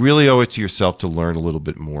 you really owe it to yourself to learn a little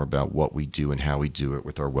bit more about what we do and how we do it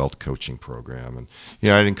with our wealth coaching program. And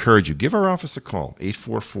I'd encourage you, give our office a call,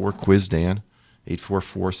 844-QUIZ-DAN,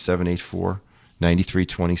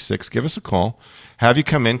 844-784-9326. Give us a call. Have you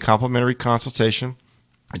come in, complimentary consultation.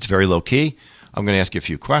 It's very low key. I'm going to ask you a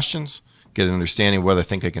few questions, get an understanding of whether I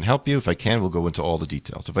think I can help you. If I can, we'll go into all the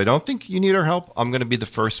details. If I don't think you need our help, I'm going to be the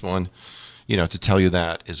first one, to tell you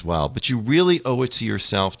that as well. But you really owe it to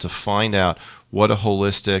yourself to find out what a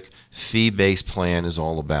holistic, fee-based plan is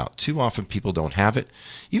all about. Too often people don't have it.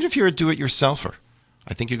 Even if you're a do-it-yourselfer,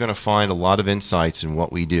 I think you're going to find a lot of insights in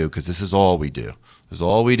what we do because this is all we do. This is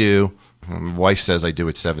all we do. My wife says I do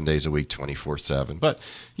it 7 days a week, 24/7. But,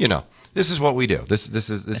 this is what we do. This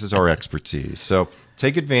is our expertise. So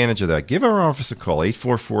take advantage of that. Give our office a call,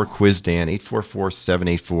 844-QUIZ-DAN,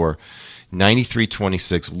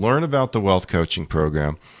 844-784-9326. Learn about the wealth coaching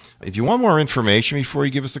program. If you want more information before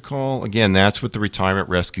you give us a call, again, that's what the Retirement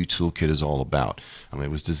Rescue Toolkit is all about.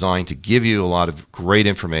 It was designed to give you a lot of great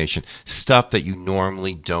information, stuff that you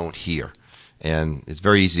normally don't hear. And it's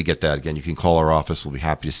very easy to get that. Again, you can call our office. We'll be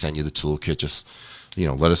happy to send you the toolkit. Just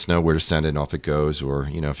let us know where to send it and off it goes. Or,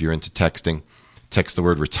 if you're into texting, text the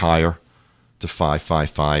word retire to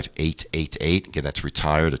 555-888. Again, that's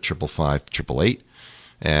retire to 555-888.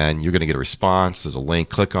 And you're going to get a response. There's a link.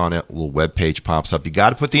 Click on it. A little web page pops up. You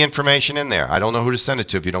got to put the information in there. I don't know who to send it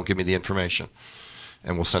to if you don't give me the information.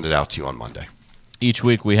 And we'll send it out to you on Monday. Each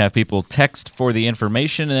week we have people text for the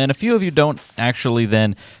information, and then a few of you don't actually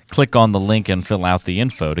then click on the link and fill out the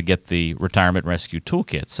info to get the Retirement Rescue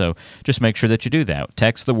Toolkit. So just make sure that you do that.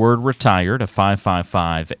 Text the word retire to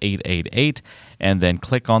 555-888, and then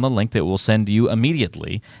click on the link that we'll send you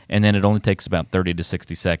immediately. And then it only takes about 30 to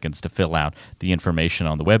 60 seconds to fill out the information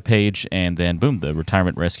on the webpage, and then boom, the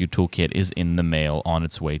Retirement Rescue Toolkit is in the mail on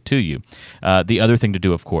its way to you. The other thing to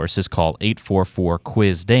do, of course, is call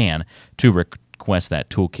 844-QUIZ-DAN to request that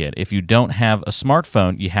toolkit. If you don't have a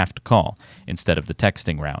smartphone, you have to call instead of the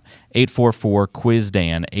texting route.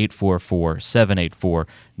 844-QUIZ-DAN,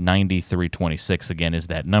 844-784-9326, again, is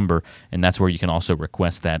that number, and that's where you can also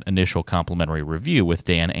request that initial complimentary review with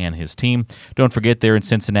Dan and his team. Don't forget they're in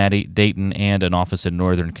Cincinnati, Dayton, and an office in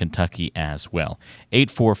Northern Kentucky as well.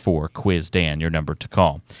 844-QUIZ-DAN, your number to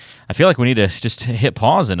call. I feel like we need to just hit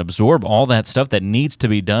pause and absorb all that stuff that needs to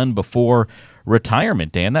be done before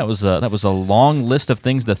retirement, Dan. That was a long list of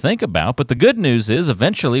things to think about, but the good news is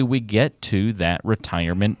eventually we get to that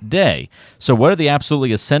retirement day. So what are the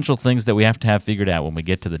absolutely essential things that we have to have figured out when we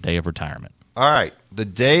get to the day of retirement? All right, the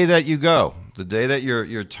day that you go, the day that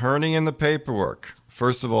you're turning in the paperwork,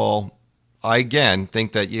 first of all, I again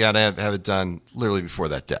think that you got to have it done literally before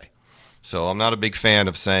that day. So I'm not a big fan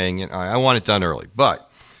of saying I want it done early, but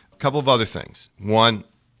a couple of other things. One,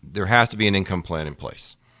 there has to be an income plan in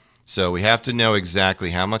place. So we have to know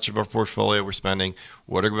exactly how much of our portfolio we're spending,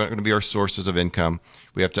 what are going to be our sources of income.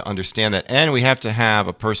 We have to understand that, and we have to have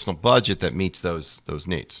a personal budget that meets those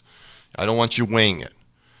needs. I don't want you weighing it.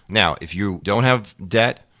 Now, if you don't have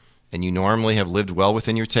debt and you normally have lived well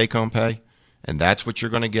within your take-home pay, and that's what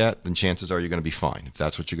you're going to get, then chances are you're going to be fine if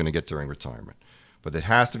that's what you're going to get during retirement. But it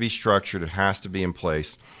has to be structured. It has to be in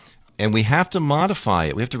place. And we have to modify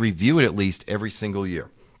it. We have to review it at least every single year.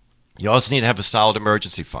 You also need to have a solid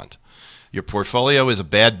emergency fund. Your portfolio is a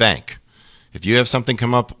bad bank. If you have something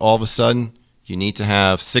come up all of a sudden, you need to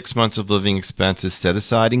have 6 months of living expenses set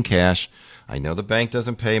aside in cash. I know the bank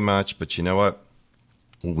doesn't pay much, but you know what?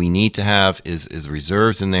 What we need to have is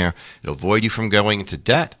reserves in there. It'll avoid you from going into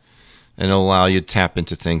debt, and it'll allow you to tap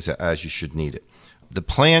into things as you should need it. The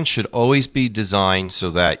plan should always be designed so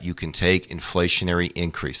that you can take inflationary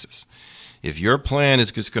increases. If your plan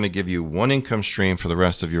is just going to give you one income stream for the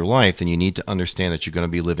rest of your life, then you need to understand that you're going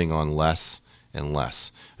to be living on less and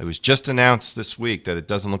less. It was just announced this week that it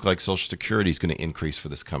doesn't look like Social Security is going to increase for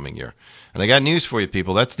this coming year. And I got news for you,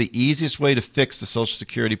 people. That's the easiest way to fix the Social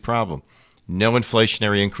Security problem. No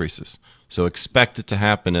inflationary increases. So expect it to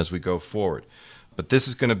happen as we go forward. But this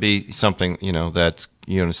is going to be something, that's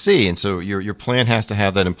you're going to see. And so your plan has to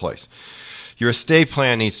have that in place. Your estate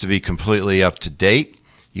plan needs to be completely up to date.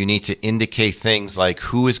 You need to indicate things like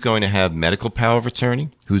who is going to have medical power of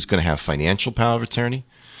attorney, who's going to have financial power of attorney.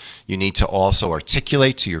 You need to also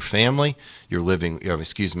articulate to your family your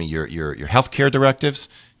healthcare directives.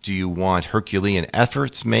 Do you want Herculean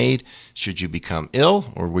efforts made should you become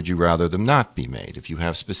ill, or would you rather them not be made? If you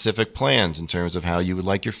have specific plans in terms of how you would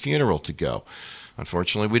like your funeral to go.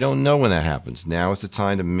 Unfortunately, we don't know when that happens. Now is the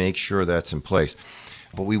time to make sure that's in place.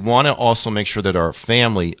 But we want to also make sure that our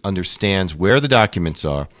family understands where the documents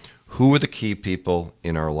are, who are the key people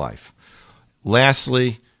in our life.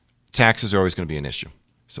 Lastly, taxes are always going to be an issue.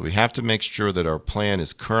 So we have to make sure that our plan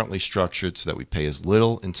is currently structured so that we pay as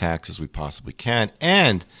little in tax as we possibly can.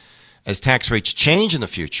 And as tax rates change in the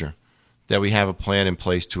future, that we have a plan in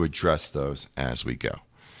place to address those as we go.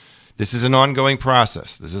 This is an ongoing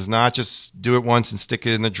process. This is not just do it once and stick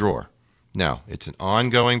it in the drawer. No, it's an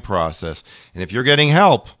ongoing process. And if you're getting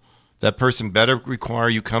help, that person better require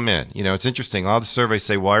you come in. It's interesting. A lot of the surveys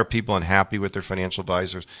say, why are people unhappy with their financial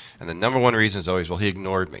advisors? And the number one reason is always, well, he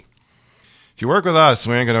ignored me. If you work with us,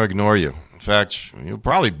 we ain't going to ignore you. In fact, we'll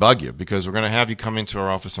probably bug you because we're going to have you come into our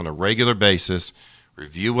office on a regular basis,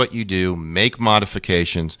 review what you do, make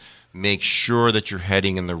modifications, make sure that you're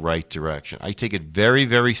heading in the right direction. I take it very,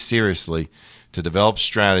 very seriously to develop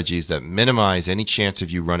strategies that minimize any chance of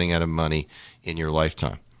you running out of money in your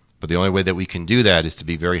lifetime. But the only way that we can do that is to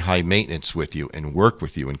be very high maintenance with you and work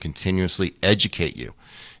with you and continuously educate you.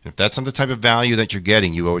 And if that's not the type of value that you're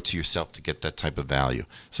getting, you owe it to yourself to get that type of value.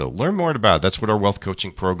 So learn more about it. That's what our wealth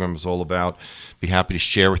coaching program is all about. Be happy to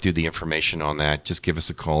share with you the information on that. Just give us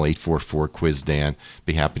a call, 844-QUIZ-DAN.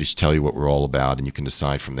 Be happy to tell you what we're all about, and you can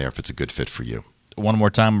decide from there if it's a good fit for you. One more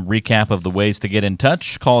time, recap of the ways to get in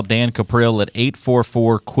touch. Call Dan Cuprill at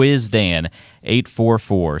 844-QUIZ-DAN,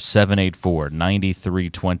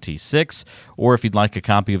 844-784-9326. Or if you'd like a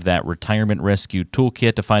copy of that Retirement Rescue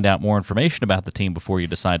Toolkit to find out more information about the team before you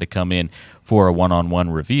decide to come in for a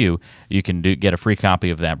one-on-one review, you can get a free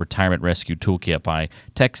copy of that Retirement Rescue Toolkit by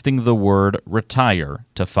texting the word RETIRE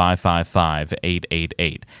to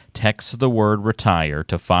 555-888. Text the word RETIRE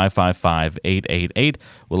to 555-888.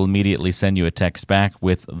 We'll immediately send you a text back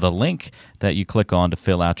with the link that you click on to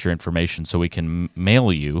fill out your information so we can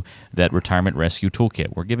mail you that Retirement Rescue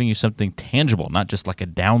Toolkit. We're giving you something tangible, not just like a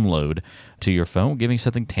download to your phone. We're giving you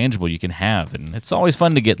something tangible you can have. And it's always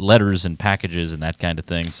fun to get letters and packages and that kind of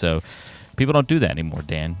thing. So People don't do that anymore,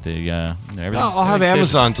 Dan. I'll have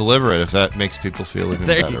Amazon deliver it if that makes people feel even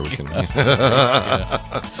better.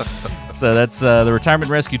 So that's the Retirement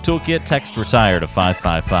Rescue Toolkit. Text RETIRE to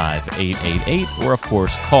 555-888, or of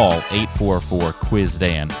course call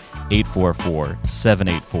 844-QUIZ-DAN,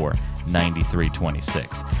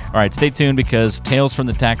 844-784-9326. All right, stay tuned because Tales from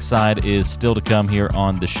the Tax Side is still to come here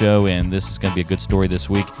on the show, and this is going to be a good story this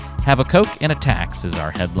week. Have a Coke and a tax is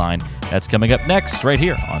our headline. That's coming up next right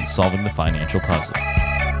here on Solving the Financial Puzzle.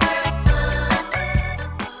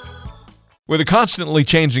 With a constantly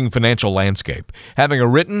changing financial landscape, having a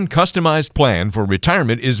written, customized plan for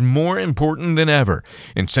retirement is more important than ever.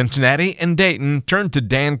 In Cincinnati and Dayton, turn to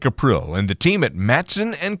Dan Caprill and the team at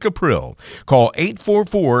Matson and Caprill. Call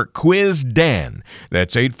 844-QUIZ-DAN.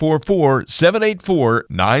 That's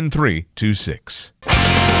 844-784-9326.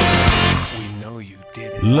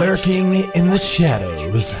 Lurking in the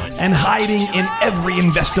shadows and hiding in every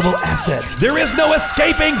investable asset, there is no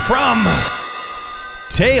escaping from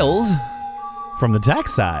Tales from the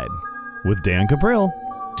Tax Side with Dan Caprill.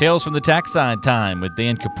 Tales from the Tax Side time with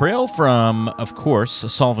Dan Caprill from, of course,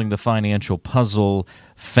 Solving the Financial Puzzle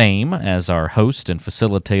fame as our host and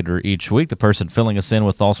facilitator each week, the person filling us in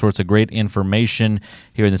with all sorts of great information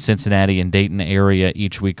here in the Cincinnati and Dayton area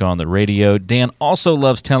each week on the radio. Dan also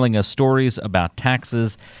loves telling us stories about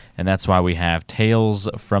taxes, and that's why we have Tales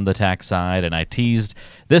from the Tax Side. And I teased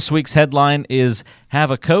this week's headline is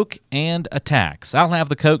Have a Coke and a Tax. I'll have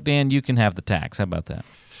the Coke, Dan. You can have the tax. How about that?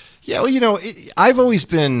 Yeah, well, I've always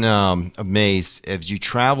been amazed as you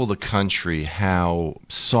travel the country how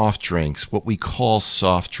soft drinks, what we call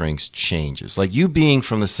soft drinks, changes. Like you being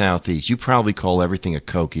from the Southeast, you probably call everything a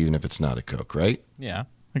Coke, even if it's not a Coke, right? Yeah,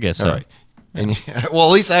 I guess so. All right. And well,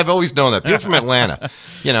 at least I've always known that. People from Atlanta,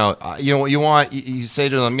 what you want, you say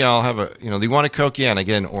to them, I'll have do you want a Coke? Yeah, and I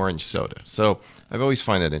get an orange soda. So I've always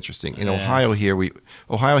find that interesting. In Ohio here, we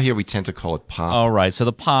tend to call it pop. All right, so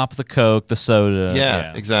the pop, the Coke, the soda.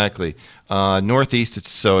 Yeah. Exactly. Northeast,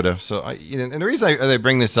 it's soda. So and the reason I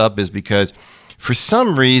bring this up is because for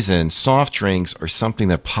some reason, soft drinks are something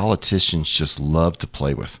that politicians just love to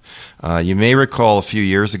play with. You may recall a few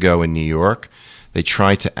years ago in New York, they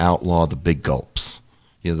tried to outlaw the big gulps.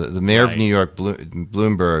 The mayor of New York,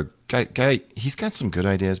 Bloomberg, guy, he's got some good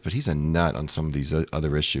ideas, but he's a nut on some of these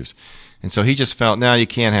other issues. And so he just felt, no, you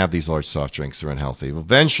can't have these large soft drinks. They're unhealthy. Well,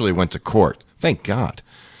 eventually went to court. Thank God.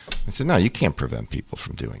 I said, no, you can't prevent people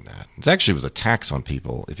from doing that. It actually was a tax on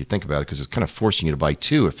people, if you think about it, because it's kind of forcing you to buy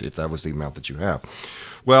two if that was the amount that you have.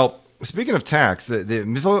 Well, speaking of tax,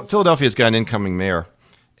 Philadelphia's got an incoming mayor,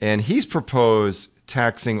 and he's proposed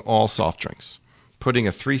taxing all soft drinks, putting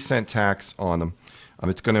a 3-cent tax on them.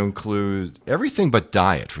 It's going to include everything but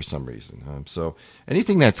diet for some reason. So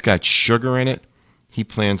anything that's got sugar in it, he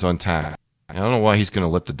plans on tax. I don't know why he's going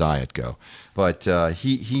to let the diet go. But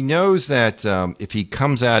he knows that if he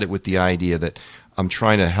comes at it with the idea that I'm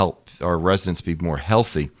trying to help our residents be more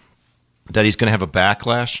healthy, that he's going to have a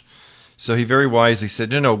backlash. So he very wisely said,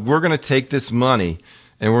 no, we're going to take this money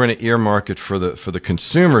and we're going to earmark it for the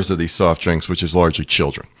consumers of these soft drinks, which is largely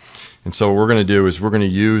children. And so what we're going to do is we're going to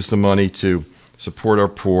use the money to support our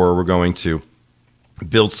poor. We're going to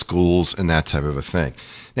build schools and that type of a thing.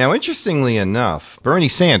 Now, interestingly enough, Bernie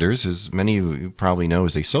Sanders, as many of you probably know,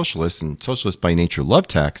 is a socialist, and socialist by nature love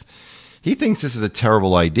tax. He thinks this is a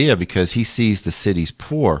terrible idea because he sees the city's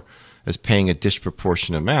poor as paying a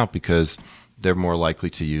disproportionate amount because they're more likely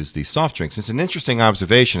to use these soft drinks. It's an interesting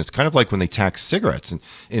observation. It's kind of like when they tax cigarettes. And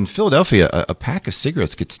in Philadelphia, a pack of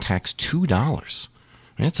cigarettes gets taxed $2.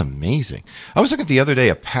 I mean, it's amazing. I was looking the other day,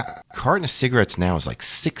 a carton of cigarettes now is like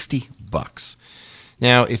 $60.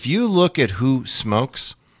 Now, if you look at who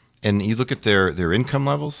smokes and you look at their income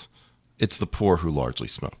levels, it's the poor who largely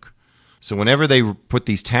smoke. So whenever they put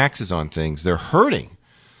these taxes on things, they're hurting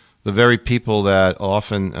the very people that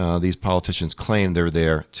often these politicians claim they're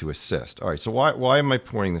there to assist. All right, so why am I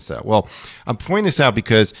pointing this out? Well, I'm pointing this out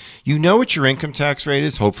because you know what your income tax rate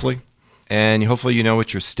is, hopefully, and hopefully you know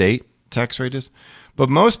what your state tax rate is. But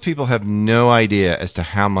most people have no idea as to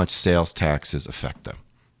how much sales taxes affect them.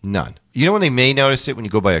 None. You know when they may notice it when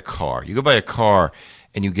you go buy a car. You go buy a car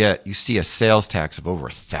and you see a sales tax of over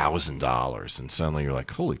 $1,000, and suddenly you're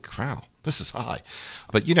like, holy cow, this is high.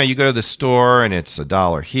 But you go to the store and it's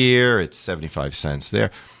 $1 here, it's 75 cents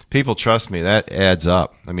there. People, trust me, that adds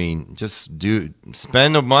up. I mean, just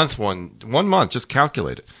spend a month, one month, just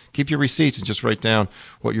calculate it. Keep your receipts and just write down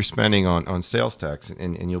what you're spending on sales tax,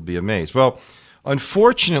 and you'll be amazed. Well,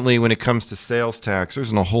 unfortunately, when it comes to sales tax, there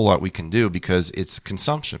isn't a whole lot we can do because it's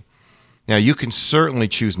consumption. Now, you can certainly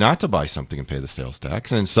choose not to buy something and pay the sales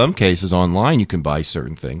tax. And in some cases, online, you can buy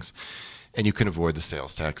certain things. and you can avoid the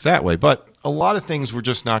sales tax that way. But a lot of things we're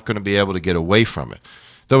just not going to be able to get away from it.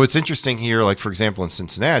 Though it's interesting here, like for example in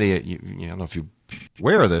Cincinnati, you don't know if you're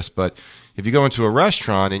aware of this, but if you go into a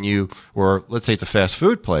restaurant or let's say it's a fast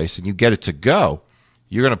food place and you get it to go,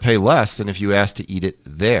 you're going to pay less than if you asked to eat it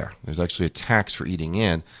there. There's actually a tax for eating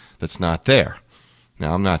in that's not there.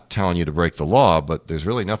 Now, I'm not telling you to break the law, but there's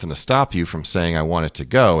really nothing to stop you from saying I want it to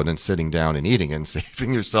go and then sitting down and eating it and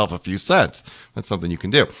saving yourself a few cents. That's something you can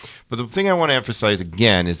do. But the thing I want to emphasize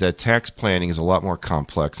again is that tax planning is a lot more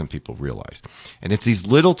complex than people realize. And it's these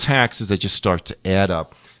little taxes that just start to add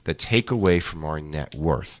up that take away from our net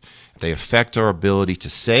worth. They affect our ability to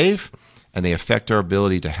save, and they affect our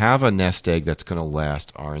ability to have a nest egg that's going to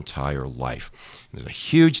last our entire life. There's a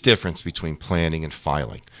huge difference between planning and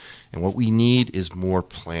filing. And what we need is more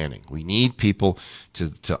planning. We need people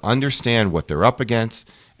to understand what they're up against,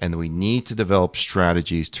 and we need to develop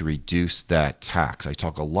strategies to reduce that tax. I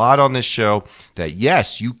talk a lot on this show that,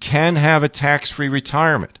 yes, you can have a tax-free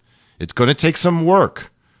retirement. It's going to take some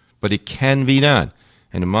work, but it can be done.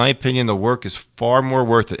 And in my opinion, the work is far more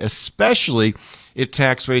worth it, especially if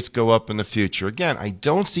tax rates go up in the future. Again, I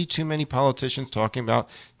don't see too many politicians talking about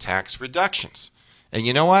tax reductions. And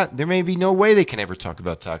you know what? There may be no way they can ever talk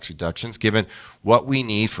about tax reductions given what we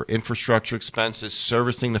need for infrastructure expenses,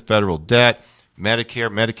 servicing the federal debt, Medicare,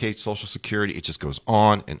 Medicaid, Social Security. It just goes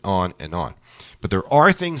on and on and on. But there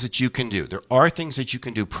are things that you can do. There are things that you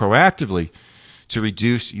can do proactively to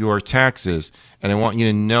reduce your taxes, and I want you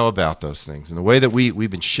to know about those things. And the way that we've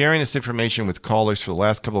been sharing this information with callers for the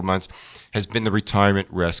last couple of months has been the Retirement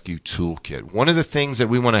Rescue Toolkit. One of the things that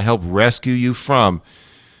we want to help rescue you from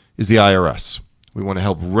is the IRS. We want to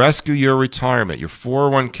help rescue your retirement, your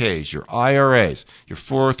 401ks, your IRAs, your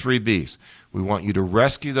 403bs. We want you to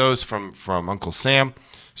rescue those from Uncle Sam.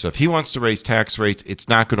 So if he wants to raise tax rates, it's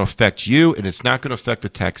not going to affect you, and it's not going to affect the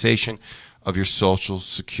taxation of your Social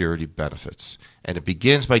Security benefits. And it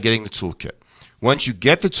begins by getting the toolkit. Once you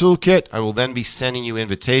get the toolkit, I will then be sending you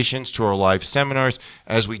invitations to our live seminars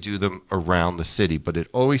as we do them around the city. But it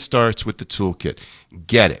always starts with the toolkit.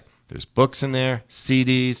 Get it. There's books in there,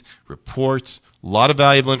 CDs, reports, a lot of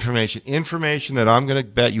valuable information that I'm going to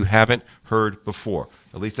bet you haven't heard before.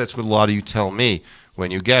 At least that's what a lot of you tell me when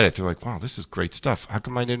you get it. They're like, wow, this is great stuff. How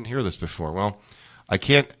come I didn't hear this before? Well, I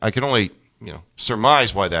can only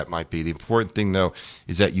surmise why that might be. The important thing, though,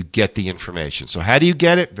 is that you get the information. So how do you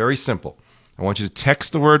get it? Very simple. I want you to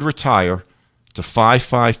text the word RETIRE to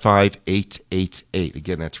 555-888.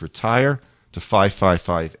 Again, that's RETIRE to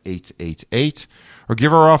 555-888. Or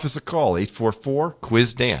give our office a call,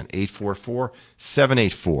 844-QUIZ-DAN,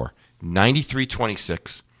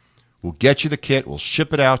 844-784-9326. We'll get you the kit. We'll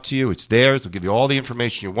ship it out to you. It's theirs. We'll give you all the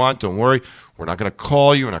information you want. Don't worry. We're not going to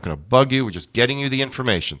call you. We're not going to bug you. We're just getting you the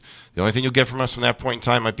information. The only thing you'll get from us from that point in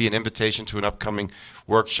time might be an invitation to an upcoming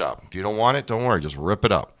workshop. If you don't want it, don't worry. Just rip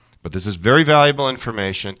it up. But this is very valuable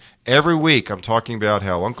information. Every week I'm talking about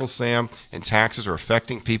how Uncle Sam and taxes are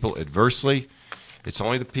affecting people adversely. It's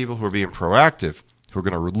only the people who are being proactive who are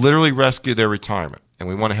going to literally rescue their retirement. And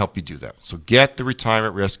we want to help you do that. So get the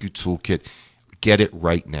Retirement Rescue Toolkit. Get it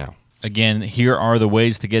right now. Again, here are the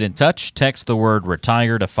ways to get in touch. Text the word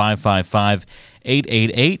RETIRE to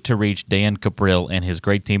 555-888 to reach Dan Caprill and his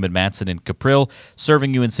great team at Matson and Caprill,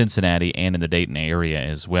 serving you in Cincinnati and in the Dayton area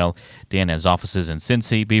as well. Dan has offices in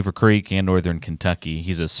Cincy, Beaver Creek, and Northern Kentucky.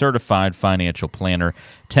 He's a certified financial planner.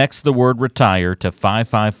 Text the word RETIRE to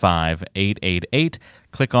 555-888.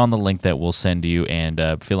 Click on the link that we'll send you and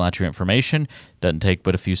fill out your information. Doesn't take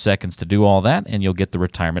but a few seconds to do all that, and you'll get the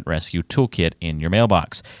Retirement Rescue Toolkit in your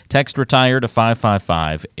mailbox. Text RETIRE to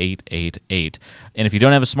 555-888. And if you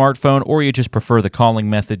don't have a smartphone or you just prefer the calling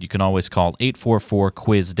method, you can always call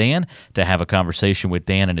 844-QUIZ-DAN to have a conversation with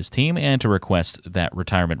Dan and his team and to request that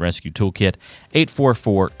Retirement Rescue Toolkit.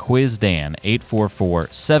 844-QUIZ-DAN,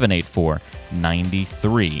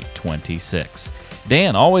 844-784-9326.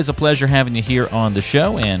 Dan, always a pleasure having you here on the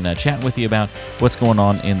show and chatting with you about what's going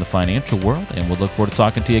on in the financial world, and we'll look forward to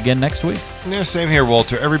talking to you again next week. Yeah, same here,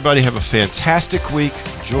 Walter. Everybody have a fantastic week.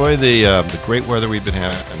 Enjoy the great weather we've been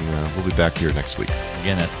having, and we'll be back here next week.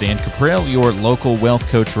 Again, that's Dan Caprill, your local wealth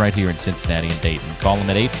coach right here in Cincinnati and Dayton. Call him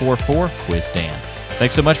at 844-QUIZ-DAN.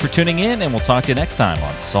 Thanks so much for tuning in, and we'll talk to you next time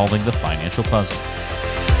on Solving the Financial Puzzle.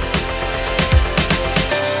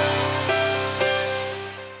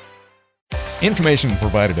 Information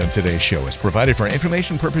provided on today's show is provided for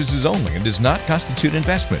information purposes only and does not constitute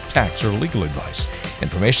investment, tax, or legal advice.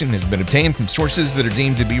 Information has been obtained from sources that are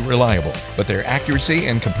deemed to be reliable, but their accuracy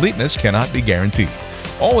and completeness cannot be guaranteed.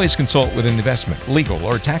 Always consult with an investment, legal,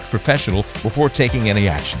 or tax professional before taking any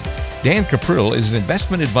action. Dan Caprill is an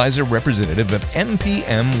investment advisor representative of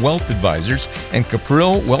MPM Wealth Advisors and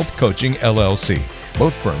Caprill Wealth Coaching, LLC.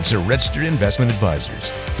 Both firms are registered investment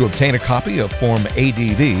advisors. To obtain a copy of Form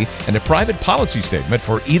ADV and a private policy statement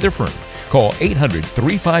for either firm, call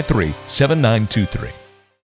 800-353-7923.